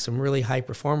to see some really high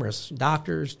performers,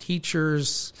 doctors,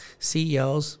 teachers,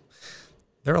 CEOs.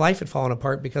 Their life had fallen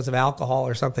apart because of alcohol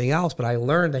or something else, but I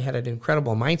learned they had an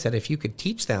incredible mindset. If you could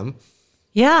teach them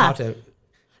how to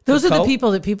Those are the cope.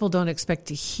 people that people don't expect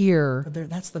to hear.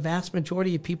 That's the vast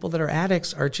majority of people that are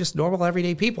addicts are just normal,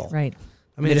 everyday people. Right.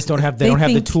 I mean, They just don't have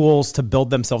the tools to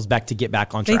build themselves back to get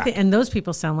back on track. And those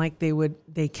people sound like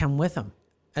they come with them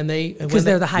because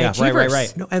they're the high achievers.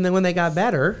 Right. No, and then when they got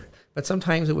better, but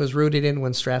sometimes it was rooted in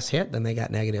when stress hit, then they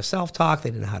got negative self-talk. They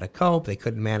didn't know how to cope. They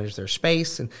couldn't manage their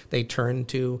space, and they turned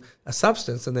to a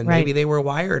substance. And then maybe they were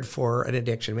wired for an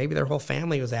addiction. Maybe their whole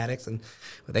family was addicts, and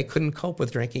they couldn't cope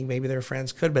with drinking. Maybe their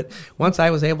friends could. But once I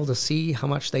was able to see how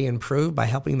much they improved by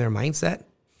helping their mindset,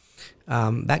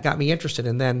 that got me interested.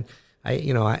 And then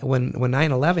when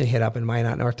 9/11 hit up in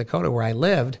Minot, North Dakota, where I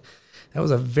lived, that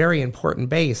was a very important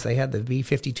base. They had the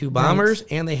B-52 bombers,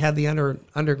 and they had the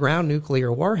underground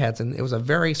nuclear warheads, and it was a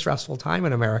very stressful time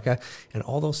in America, and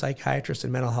all those psychiatrists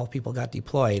and mental health people got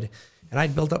deployed. And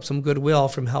I'd built up some goodwill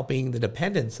from helping the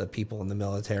dependents of people in the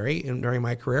military during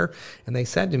my career, and they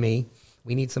said to me,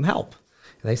 we need some help.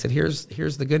 And they said, here's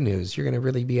the good news. You're going to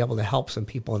really be able to help some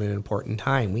people in an important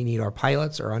time. We need our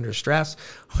pilots are under stress,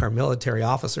 our military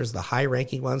officers, the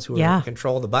high-ranking ones who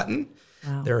control the button.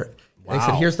 Wow. They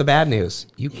said, here's the bad news.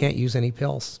 You can't use any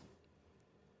pills.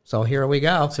 So here we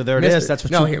go. So there it is. That's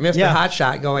what Mr.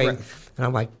 Hotshot going. Right. And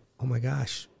I'm like, oh my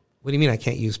gosh, what do you mean I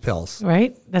can't use pills?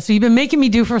 Right. That's what you've been making me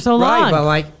do for so long.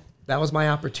 Right. But that was my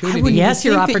opportunity.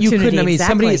 Your opportunity. You couldn't. I mean,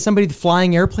 exactly. somebody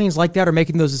flying airplanes like that or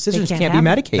making those decisions can't be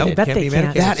medicated. No, bet can't they be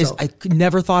can't. medicated. That is, I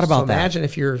never thought about that. Imagine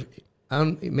if you're,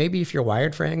 maybe if you're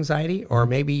wired for anxiety, or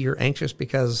maybe you're anxious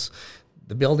because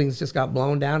the buildings just got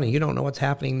blown down and you don't know what's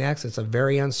happening next. It's a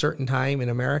very uncertain time in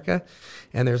America,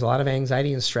 and there's a lot of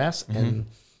anxiety and stress, and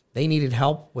they needed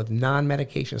help with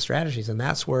non-medication strategies, and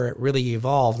that's where it really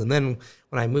evolved. And then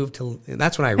when I moved to,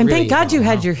 that's when I and thank God you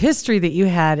had your history that you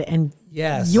had and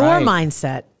your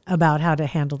mindset about how to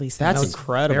handle these things. That's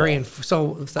incredible.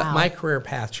 So my career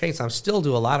path changed. I still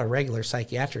do a lot of regular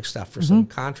psychiatric stuff for some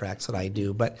contracts that I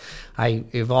do, but I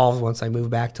evolved once I moved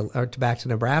back to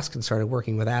Nebraska and started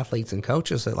working with athletes and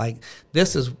coaches that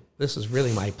this is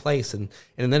really my place. And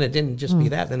then it didn't just be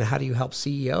that. Then how do you help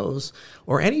CEOs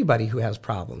or anybody who has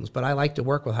problems? But I like to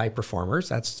work with high performers.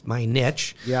 That's my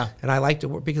niche. Yeah. And I like to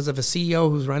work because of a CEO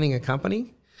who's running a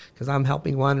company. Because I'm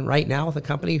helping one right now with a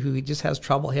company who just had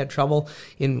trouble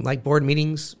in board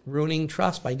meetings ruining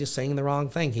trust by just saying the wrong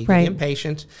thing. He'd be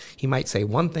impatient. He might say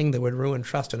one thing that would ruin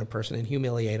trust in a person and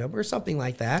humiliate them or something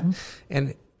like that. And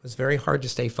it was very hard to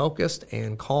stay focused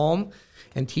and calm,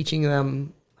 and teaching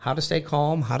them how to stay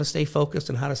calm, how to stay focused,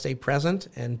 and how to stay present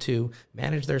and to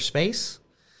manage their space.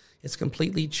 It's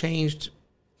completely changed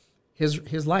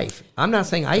his life. I'm not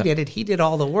saying I did it. He did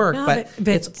all the work, but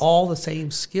it's all the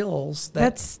same skills.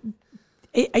 It's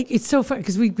so fun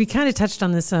because we kind of touched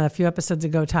on this a few episodes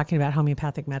ago talking about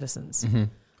homeopathic medicines. Mm-hmm.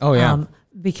 Oh, yeah.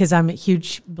 Because I'm a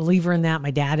huge believer in that.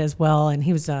 My dad as well. And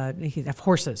he had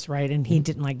horses, right? And he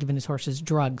didn't like giving his horses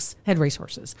drugs, had race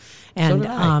horses.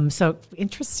 And so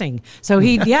interesting. So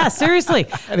seriously.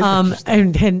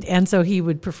 And so he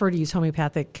would prefer to use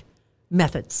homeopathic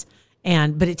methods.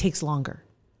 But it takes longer.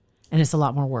 And it's a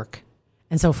lot more work.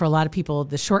 And so for a lot of people,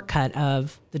 the shortcut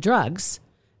of the drugs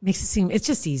makes it seem it's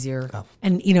just easier. Oh.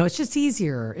 And, it's just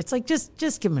easier. It's like, just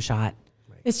give them a shot.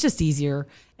 Right. It's just easier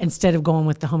instead of going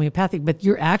with the homeopathic. But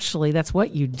that's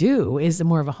what you do is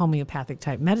more of a homeopathic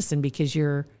type medicine because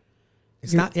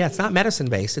it's not medicine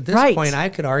based. At this point, I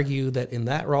could argue that in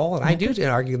that role, and I do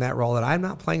argue in that role, that I'm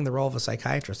not playing the role of a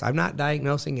psychiatrist. I'm not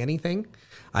diagnosing anything.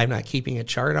 I'm not keeping a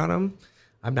chart on them.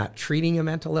 I'm not treating a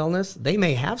mental illness. They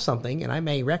may have something, and I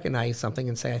may recognize something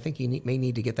and say, I think you may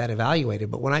need to get that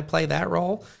evaluated. But when I play that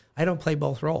role, I don't play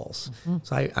both roles. Mm-hmm.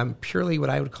 So I'm purely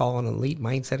what I would call an elite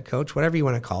mindset coach, whatever you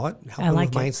want to call it, helping with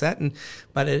mindset.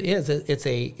 But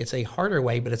it's a harder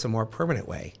way, but it's a more permanent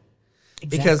way.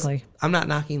 Exactly. Because I'm not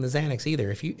knocking the Xanax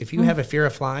either. If you have a fear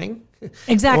of flying,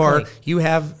 or you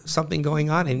have something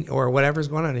going on, or whatever's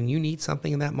going on, and you need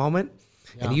something in that moment,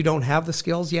 and you don't have the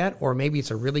skills yet, or maybe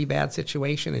it's a really bad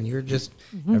situation and you're just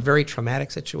a very traumatic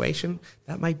situation,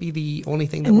 that might be the only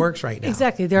thing that works right now.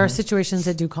 Exactly. There are situations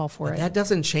that do call for it. That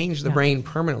doesn't change the brain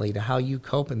permanently to how you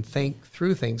cope and think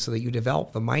through things so that you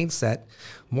develop the mindset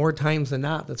more times than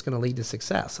not that's going to lead to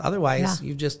success. Otherwise,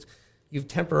 you've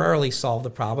temporarily solved the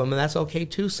problem, and that's okay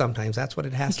too sometimes. That's what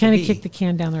it has to be. You kind of kick the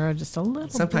can down the road just a little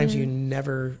bit. Sometimes you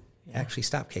never actually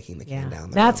stop kicking the can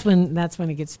down the road. That's when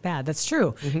it gets bad. That's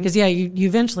true. Because you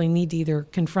eventually need to either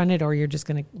confront it or you're just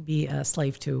going to be a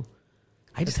slave to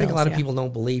I just think a lot of people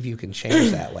don't believe you can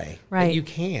change that way. Right. But you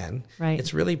can. Right.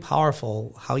 It's really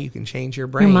powerful how you can change your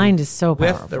brain. Your mind is so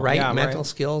powerful. With the right mental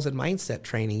skills and mindset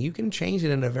training. You can change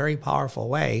it in a very powerful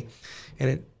way, and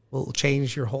it will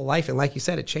change your whole life. And like you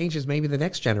said, it changes maybe the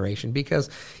next generation, because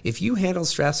if you handle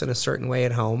stress in a certain way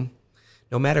at home,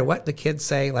 no matter what the kids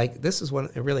say, like this is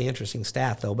a really interesting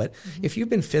stat though, but if you've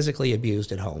been physically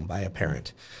abused at home by a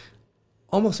parent,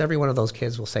 almost every one of those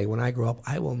kids will say, when I grow up,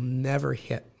 I will never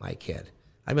hit my kid.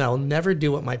 I mean, I'll never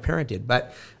do what my parent did,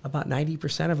 but about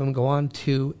 90% of them go on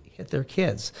to hit their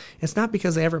kids. It's not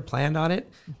because they ever planned on it,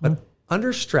 but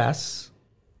under stress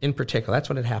in particular, that's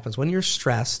when it happens. When you're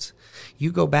stressed,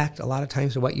 you go back a lot of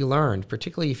times to what you learned,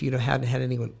 particularly if you hadn't had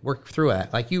anyone work through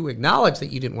it. Like you acknowledge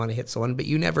that you didn't want to hit someone, but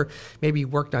you never maybe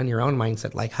worked on your own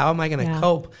mindset. Like, how am I going to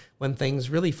cope when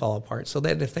things really fall apart? So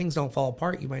that if things don't fall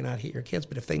apart, you might not hit your kids.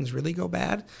 But if things really go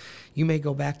bad, you may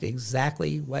go back to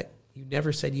exactly what you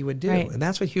never said you would do. Right. And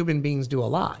that's what human beings do a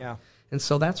lot. Yeah. And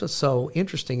so that's what's so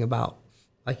interesting about,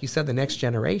 like you said, the next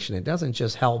generation. It doesn't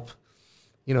just help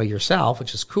yourself,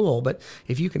 which is cool, but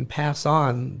if you can pass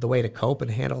on the way to cope and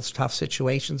handle tough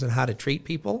situations and how to treat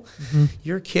people,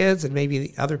 your kids and maybe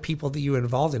the other people that you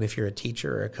involved in, if you're a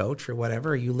teacher or a coach or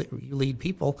whatever, you lead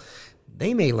people,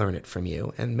 they may learn it from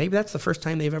you. And maybe that's the first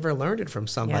time they've ever learned it from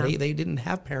somebody. Yeah. They didn't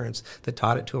have parents that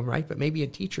taught it to them, right? But maybe a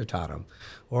teacher taught them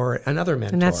or another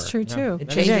mentor. And that's true too. It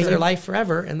changes their life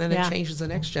forever, and then it changes the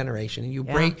next generation.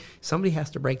 And somebody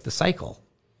has to break the cycle.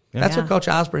 That's what Coach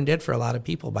Osborne did for a lot of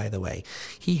people, by the way.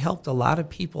 He helped a lot of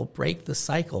people break the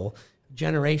cycle,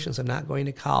 generations of not going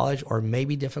to college or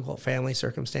maybe difficult family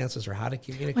circumstances or how to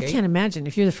communicate. I can't imagine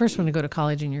if you're the first one to go to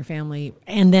college in your family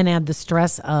and then add the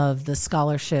stress of the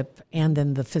scholarship and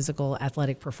then the physical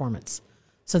athletic performance.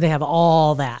 So they have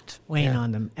all that weighing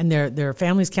on them, and their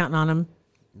family's counting on them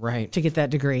to get that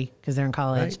degree because they're in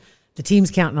college. Right. The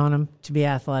team's counting on them to be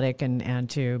athletic and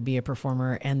to be a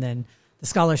performer, and then the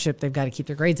scholarship, they've got to keep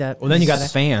their grades up. Well, then you got the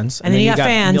fans. And then you got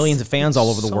fans. Millions of fans all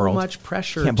over the world. So much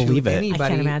pressure. Can't believe it. Anybody, I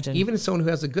can't imagine. Even someone who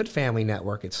has a good family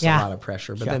network, it's a lot of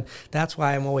pressure. But then that's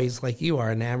why I'm always, like you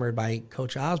are, enamored by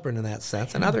Coach Osborne in that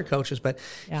sense and other coaches. But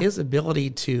his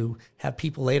ability to have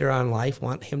people later on in life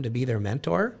want him to be their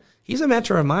mentor. He's a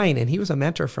mentor of mine, and he was a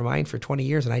mentor for mine for 20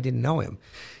 years, and I didn't know him.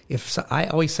 I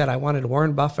always said I wanted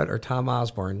Warren Buffett or Tom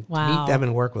Osborne to meet them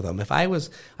and work with them.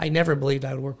 I never believed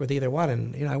I would work with either one.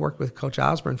 And I worked with Coach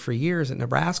Osborne for years at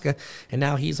Nebraska, and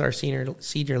now he's our senior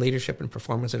leadership and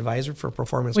performance advisor for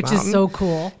Performance Mountain. Which is so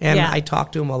cool. And I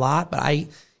talk to him a lot, but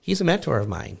he's a mentor of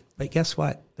mine. But guess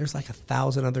what? There's like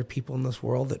 1,000 other people in this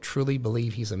world that truly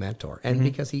believe he's a mentor. And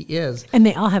because he is. And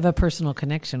they all have a personal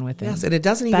connection with him. Yes, and it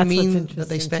doesn't even mean that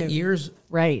they spent years.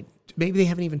 Right. Maybe they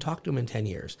haven't even talked to him in 10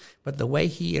 years. But the way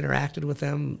he interacted with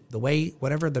them,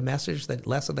 whatever the message, that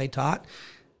lesson they taught,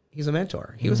 he's a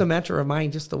mentor. He was a mentor of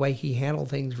mine, just the way he handled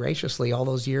things graciously all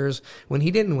those years when he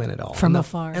didn't win it all. From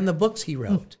afar. And the books he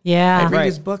wrote. Yeah. I read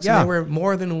his books, and they were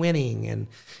more than winning. And,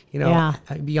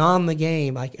 beyond the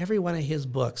game, like every one of his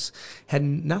books had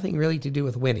nothing really to do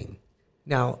with winning.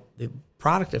 Now, the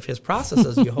product of his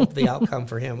processes, you hope the outcome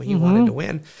for him, he wanted to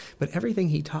win, but everything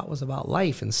he taught was about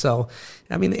life. And so,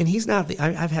 and he's not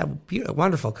I've had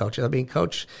wonderful coaches.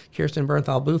 Coach Kirsten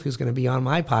Bernthal Booth, who's going to be on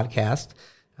my podcast.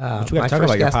 Which we have to talk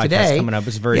about your podcast today. Coming up.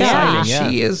 It's very exciting.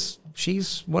 Yeah.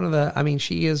 She's one of the,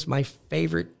 she is my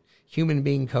favorite human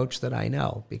being coach that I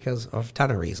know because of a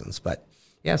ton of reasons, but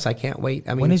yes, I can't wait.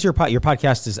 When is your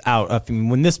podcast is out?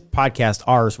 When this podcast,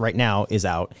 ours right now, is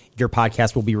out, your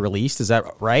podcast will be released. Is that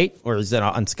right? Or is it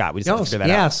on Scott? We just have to figure that out.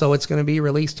 Yeah, so it's going to be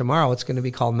released tomorrow. It's going to be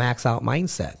called Max Out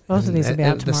Mindset. Both of these will be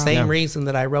out tomorrow. The same reason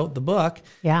that I wrote the book.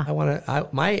 Yeah.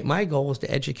 My goal was to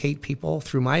educate people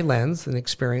through my lens and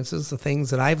experiences, the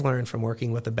things that I've learned from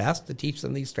working with the best, to teach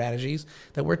them these strategies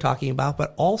that we're talking about,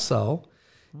 but also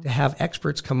to have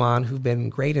experts come on who've been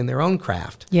great in their own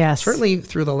craft. Yes. Certainly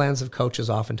through the lens of coaches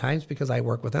oftentimes, because I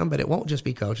work with them, but it won't just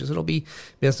be coaches. It'll be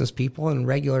business people and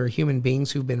regular human beings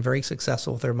who've been very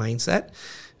successful with their mindset.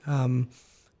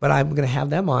 But I'm going to have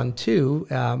them on too.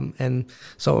 And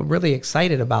so I'm really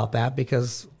excited about that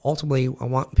because ultimately I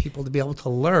want people to be able to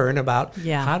learn about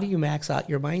how do you max out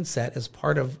your mindset as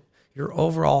part of your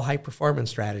overall high performance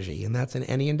strategy, and that's in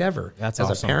any endeavor. That's as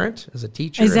awesome. A parent, as a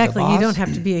teacher, exactly. As a boss. You don't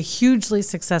have to be a hugely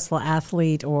successful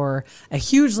athlete or a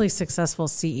hugely successful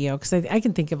CEO. Because I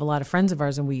can think of a lot of friends of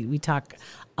ours, and we talk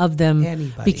of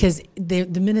them because the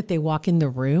minute they walk in the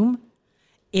room,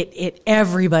 it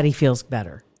everybody feels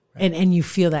better, and you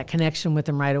feel that connection with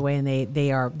them right away, and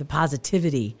they are the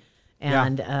positivity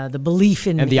and the belief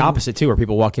in And the opposite too, where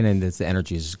people walk in and the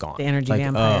energy is gone. The energy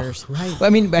vampires. Right. I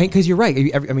mean, because you're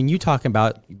right. I mean, you talking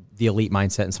about the elite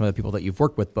mindset and some of the people that you've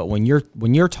worked with, but when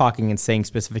you're talking and saying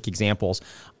specific examples,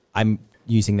 I'm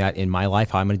using that in my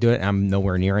life, how I'm going to do it, and I'm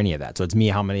nowhere near any of that. So it's me,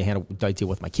 how I'm going to deal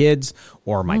with my kids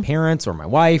or my parents or my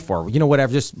wife or,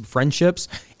 whatever, just friendships.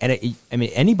 And I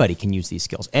mean, anybody can use these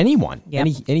skills. Anyone,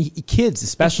 any kids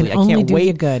especially. I can't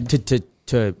wait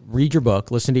to read your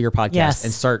book, listen to your podcast,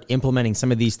 and start implementing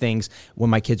some of these things when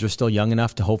my kids are still young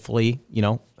enough to hopefully,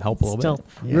 help a little bit.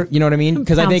 Yeah. You know what I mean?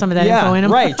 Because I think some of that info in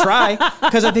them. Right, try.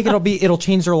 Because I think it'll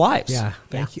change their lives. Yeah,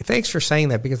 thank you. Thanks for saying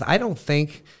that, because I don't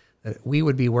think that we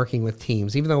would be working with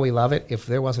teams, even though we love it, if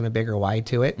there wasn't a bigger why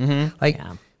to it.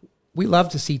 We love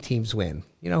to see teams win.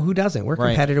 Who doesn't? We're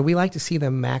competitive. We like to see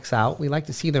them max out. We like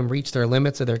to see them reach their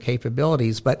limits of their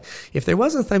capabilities. But if there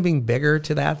wasn't something bigger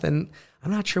to that, then I'm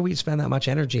not sure we'd spend that much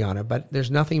energy on it. But there's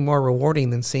nothing more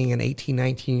rewarding than seeing an 18,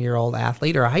 19-year-old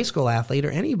athlete or a high school athlete or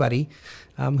anybody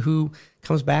who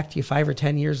comes back to you 5 or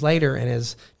 10 years later and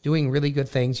is doing really good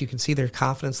things. You can see their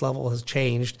confidence level has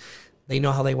changed. They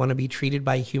know how they want to be treated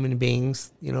by human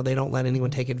beings. They don't let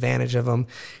anyone take advantage of them.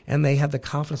 And they have the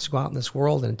confidence to go out in this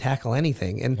world and tackle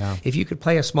anything. And if you could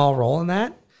play a small role in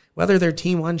that, whether their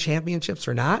team won championships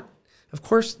or not, of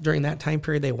course, during that time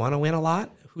period, they want to win a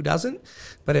lot. Who doesn't?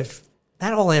 But if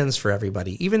that all ends for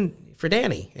everybody, even for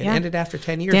Danny, it ended after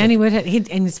 10 years. Danny would,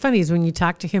 and it's funny is when you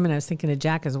talk to him, and I was thinking of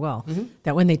Jack as well,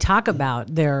 that when they talk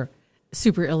about their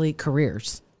super elite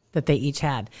careers that they each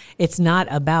had, it's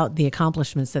not about the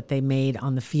accomplishments that they made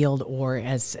on the field or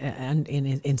as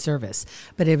in service,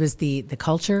 but it was the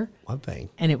culture. One thing,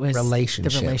 and it was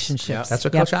relationships. The relationships. Yep. That's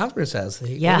what Coach Osborne says.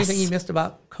 The only thing he missed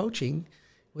about coaching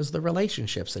was the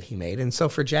relationships that he made. And so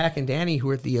for Jack and Danny, who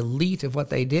were the elite of what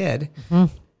they did,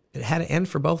 it had to end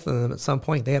for both of them at some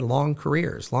point. They had long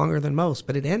careers, longer than most,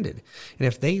 but it ended. And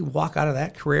if they walk out of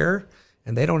that career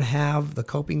and they don't have the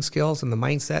coping skills and the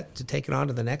mindset to take it on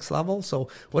to the next level, so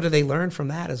what do they learn from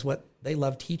that is what they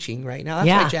love teaching right now.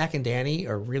 That's why Jack and Danny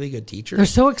are really good teachers. They're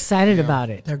so excited about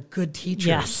it. They're good teachers.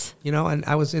 Yes. And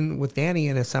I was in with Danny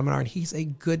in a seminar, and he's a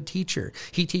good teacher.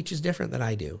 He teaches different than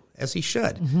I do, as he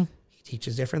should. He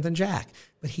teaches different than Jack,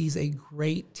 but he's a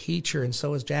great teacher, and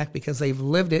so is Jack, because they've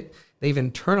lived it, they've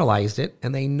internalized it,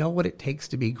 and they know what it takes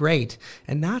to be great,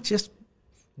 and not just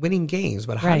winning games,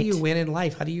 but how do you win in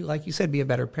life? How do you, like you said, be a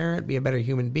better parent, be a better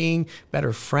human being,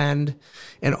 better friend,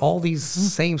 and all these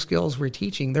same skills we're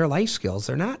teaching, they're life skills.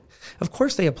 They're not, of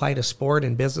course they apply to sport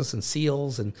and business and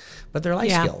SEALs, but they're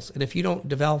life skills. And if you don't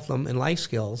develop them in life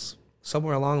skills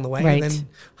somewhere along the way, then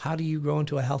how do you grow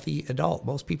into a healthy adult?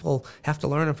 Most people have to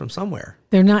learn them from somewhere.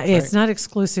 They're not. It's not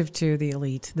exclusive to the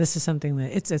elite. This is something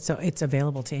that it's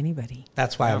available to anybody.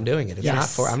 That's why I'm doing it. It's not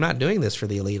for. I'm not doing this for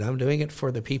the elite. I'm doing it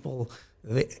for the people.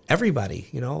 Everybody,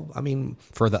 I mean,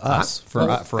 for the us, for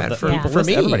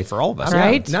me, everybody, for all of us,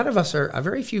 right? None of us are.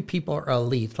 Very few people are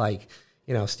elite, like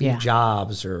Steve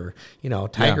Jobs or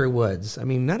Tiger Woods. I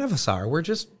mean, none of us are. We're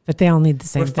just. But they all need the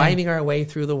same. We're finding our way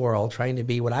through the world, trying to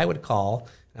be what I would call.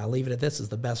 And I'll leave it at this: is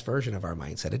the best version of our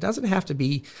mindset. It doesn't have to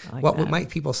be what might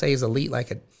people say is elite, like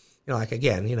the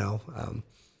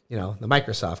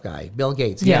Microsoft guy, Bill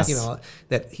Gates. Yes.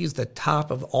 That he's the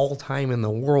top of all time in the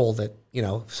world at,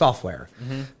 software.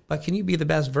 But can you be the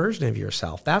best version of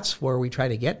yourself? That's where we try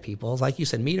to get people. Like you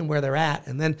said, meet them where they're at.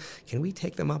 And then can we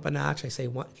take them up a notch? I say,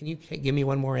 can you give me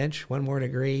 1 more inch, 1 more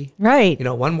degree? Right.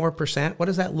 1 more %. What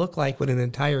does that look like when an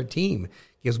entire team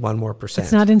gives 1 more %?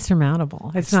 It's not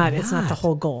insurmountable. It's not the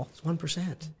whole goal. It's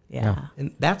 1%. Yeah.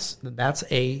 And that's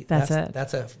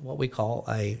what we call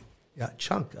a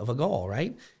chunk of a goal,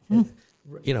 right?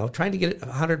 Trying to get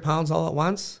 100 pounds all at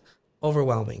once,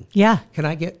 overwhelming. Yeah. Can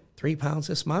I get 3 pounds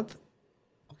this month?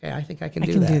 Okay, I think I can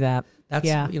do that. That's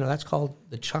that's called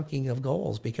the chunking of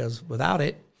goals, because without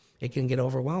it, it can get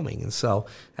overwhelming. And so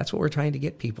that's what we're trying to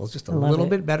get people, is just a little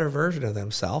bit better version of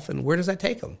themselves. And where does that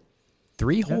take them?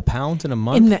 3 whole pounds in a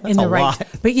month. That's a lot.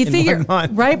 But you figure,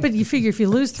 right? But you figure if you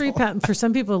lose 3 pounds, for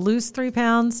some people, lose 3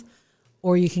 pounds.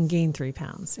 Or you can gain 3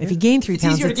 pounds. If you gain 3 pounds,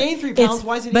 it's easier to gain 3 pounds.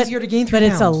 Why is it easier to gain 3 pounds?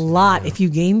 But it's a lot. If you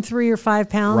gain 3 or 5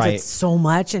 pounds, it's so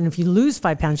much. And if you lose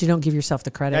 5 pounds, you don't give yourself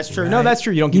the credit. That's true. Right? No, that's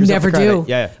true. You don't give yourself the credit. You never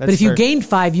do. Yeah, but if you gain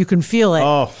 5, you can feel it.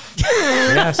 Oh,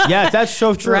 yes, that's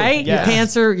so true. Right?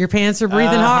 Yes. Your pants are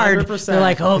breathing hard. 100%. They're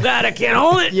like, oh God, I can't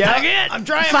hold it. Yeah, I'm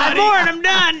trying. 5 more and I'm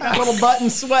done. Little button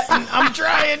sweating. I'm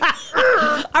trying.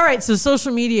 All right. So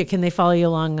social media, can they follow you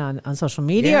along on social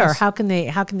media, or how can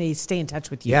they stay in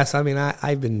touch with you? Yes, I mean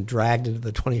I've been dragged into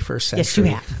the 21st century. Yes, you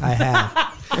have. I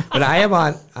have. But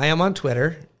I am on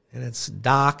Twitter And it's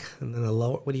Doc, and then a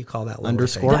lower, what do you call that? Lower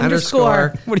Underscore? thing?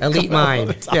 Underscore What do you Elite call that? Mind.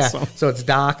 That's Yeah. awesome. So it's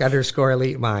Doc underscore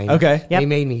Elite Mind. Okay. Yep. They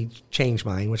made me change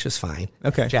mine, which is fine.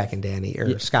 Okay. Jack and Danny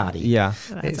or Scotty. Yeah.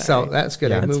 So that's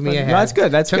good. Yeah, It that's moved me fun. ahead. No, that's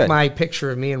good. That's Took good. my picture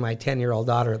of me and my 10-year-old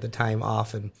daughter at the time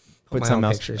off and put my something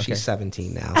own else. picture. Okay. She's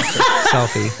 17 now.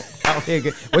 Selfie. Okay,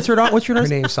 good. What's your daughter's Her name?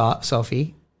 name's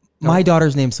Sophie. My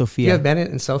daughter's name's Sophia. You have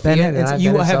Bennett and Sophia. Bennett, and I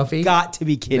you Bennett have Sophie. got to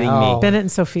be kidding No. me. Bennett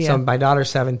and Sophia. So my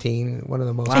daughter's 17. One of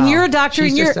the most. And you're a doctor,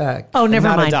 She's and you're just a- oh, never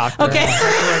not a mind. doctor. Okay,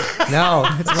 No,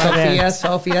 right.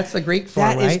 Sophie. That's the Greek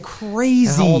form, That is right?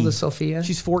 crazy. And how old is Sophia?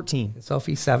 She's 14.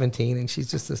 Sophie's 17, and she's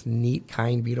just this neat,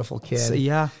 kind, beautiful kid. So,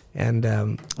 yeah. And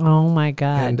oh my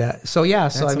God. so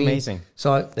That's I mean, amazing.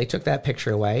 So they took that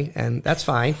picture away, and that's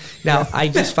fine. Now I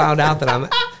just found out that I'm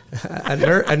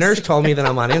a nurse told me that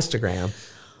I'm on Instagram.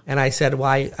 And I said, well,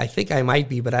 I think I might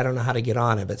be, but I don't know how to get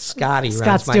on it. But Scotty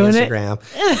Scott's runs my doing it.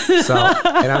 Instagram. So,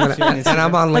 and I'm on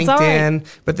That's all LinkedIn.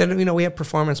 But then, we have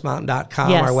performancemountain.com,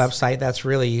 Yes. our website. That's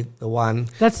really the one.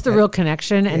 That's the real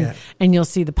connection, and Yeah. and you'll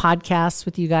see the podcasts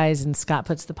with you guys, and Scott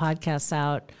puts the podcasts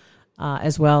out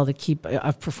as well to keep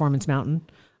of Performance Mountain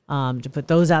to put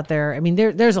those out there. I mean,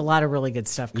 there's a lot of really good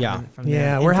stuff coming Yeah. from there.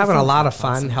 Yeah, And we're having a Performance lot of Mountain's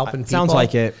fun awesome. helping people. Sounds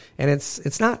like it. And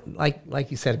it's not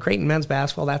like you said, Creighton men's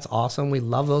basketball. That's awesome. We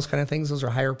love those kind of things. Those are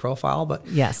higher profile, but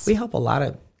Yes. we help a lot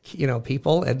of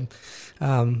people and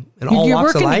in You're all walks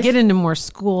working of life. to get into more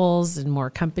schools and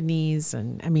more companies,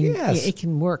 and I mean, Yes. it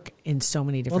can work in so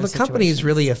many different. Well, the companies situations.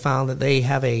 really have found that they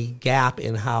have a gap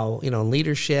in how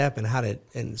leadership and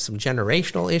and some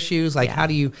generational issues. Like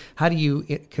Yeah. how do you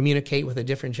communicate with a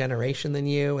different generation than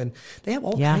you? And they have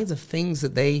all Yeah. kinds of things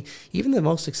that even the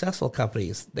most successful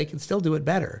companies, they can still do it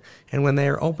better. And when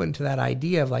they're open to that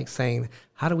idea of like saying,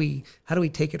 how do we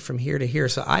take it from here to here?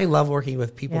 So I love working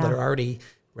with people that Yeah. are already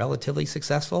relatively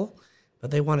successful, but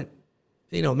they want it.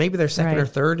 Maybe they're second or Right.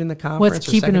 third in the conference. What's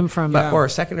or keeping second- them from- but- or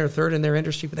second or third in their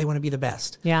industry, but they want to be the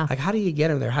best. Yeah. Like, how do you get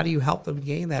them there? How do you help them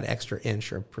gain that extra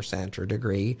inch or percent or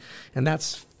degree? And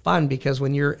that's fun because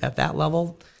when you're at that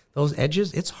level, those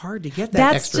edges, it's hard to get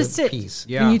that That's extra just it. piece.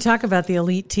 Yeah. When you talk about the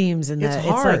elite teams, and It's it's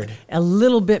hard. like a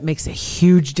little bit makes a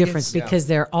huge difference because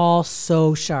they're all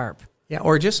so sharp. Yeah,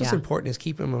 or just as Yeah. important as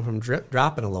keeping them from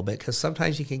dropping a little bit, because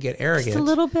sometimes you can get arrogant. a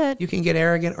little bit. You can get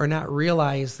arrogant or not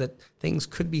realize that things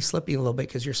could be slipping a little bit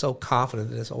because you're so confident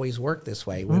that it's always worked this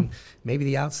way. When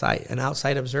maybe an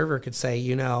outside observer could say,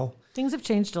 Things have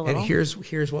changed a little. and here's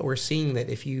what we're seeing, that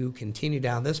if you continue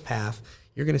down this path,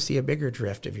 you're going to see a bigger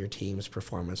drift of your team's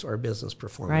performance or business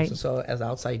performance. Right. And so as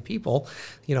outside people,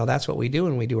 that's what we do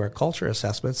when we do our culture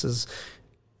assessments is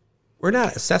we're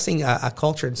not assessing a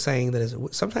culture and saying that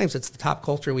sometimes it's the top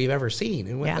culture we've ever seen.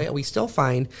 And Yeah. we still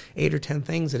find 8 or 10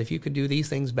 things that if you could do these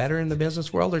things better in the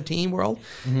business world or team world,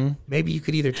 maybe you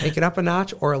could either take it up a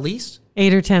notch or at least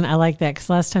 8 or 10. I like that because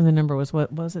last time the number was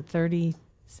what was it?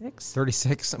 36.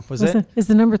 36 was it? Is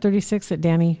the number 36 that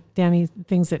Danny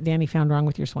things that Danny found wrong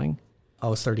with your swing?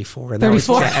 Oh, it's 34. And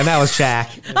 34. That was Jack.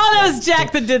 Oh, that was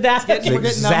Jack that did that.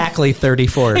 Exactly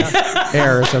 34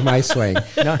 errors of my swing.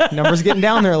 No, numbers getting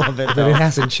down there a little bit. But Though. it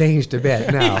hasn't changed a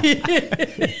bit now.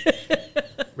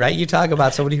 Right? You talk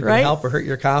about somebody who can Right. help or hurt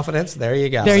your confidence. There you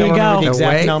go. There you Someone go. remember the The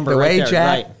exact way, number the right way there,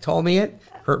 Jack right. told me it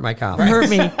hurt my confidence. hurt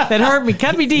me. That hurt me.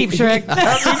 Cut me deep, Shrek.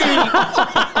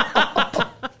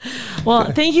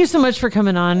 Well, thank you so much for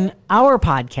coming on our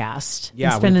podcast Yeah,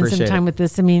 and we spending some appreciate time it. with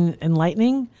this. I mean,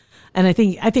 enlightening, and I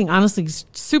think honestly,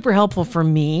 super helpful for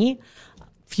me.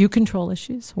 Few control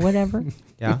issues, whatever.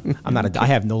 Yeah, I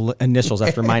have no initials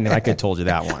after mine, and I could have told you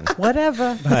that one.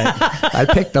 Whatever. I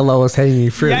picked the lowest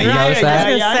hanging fruit. You notice that?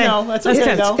 I know. That's That's okay,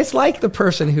 good. though. It's like the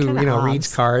person who Kinda reads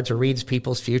obs. cards or reads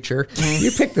people's future.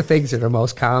 You pick the things that are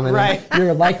most common. Right. And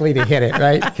you're likely to hit it,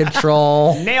 right?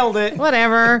 Control. Nailed it.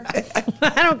 Whatever.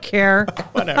 I don't care.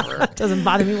 Whatever. Doesn't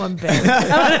bother me one bit.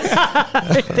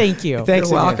 Thank you. Thanks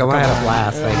You're again welcome. for I had coming a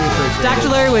blast. Thank you. Dr.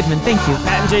 Larry Woodman, thank you.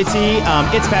 Pat and JT.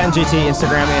 It's Pat and JT,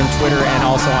 Instagram and Twitter, and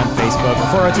also on Facebook.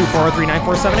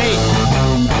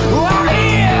 402-403-9478.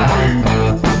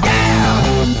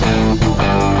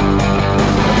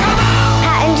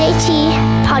 Pat and JT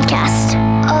Podcast,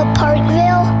 a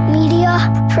Parkville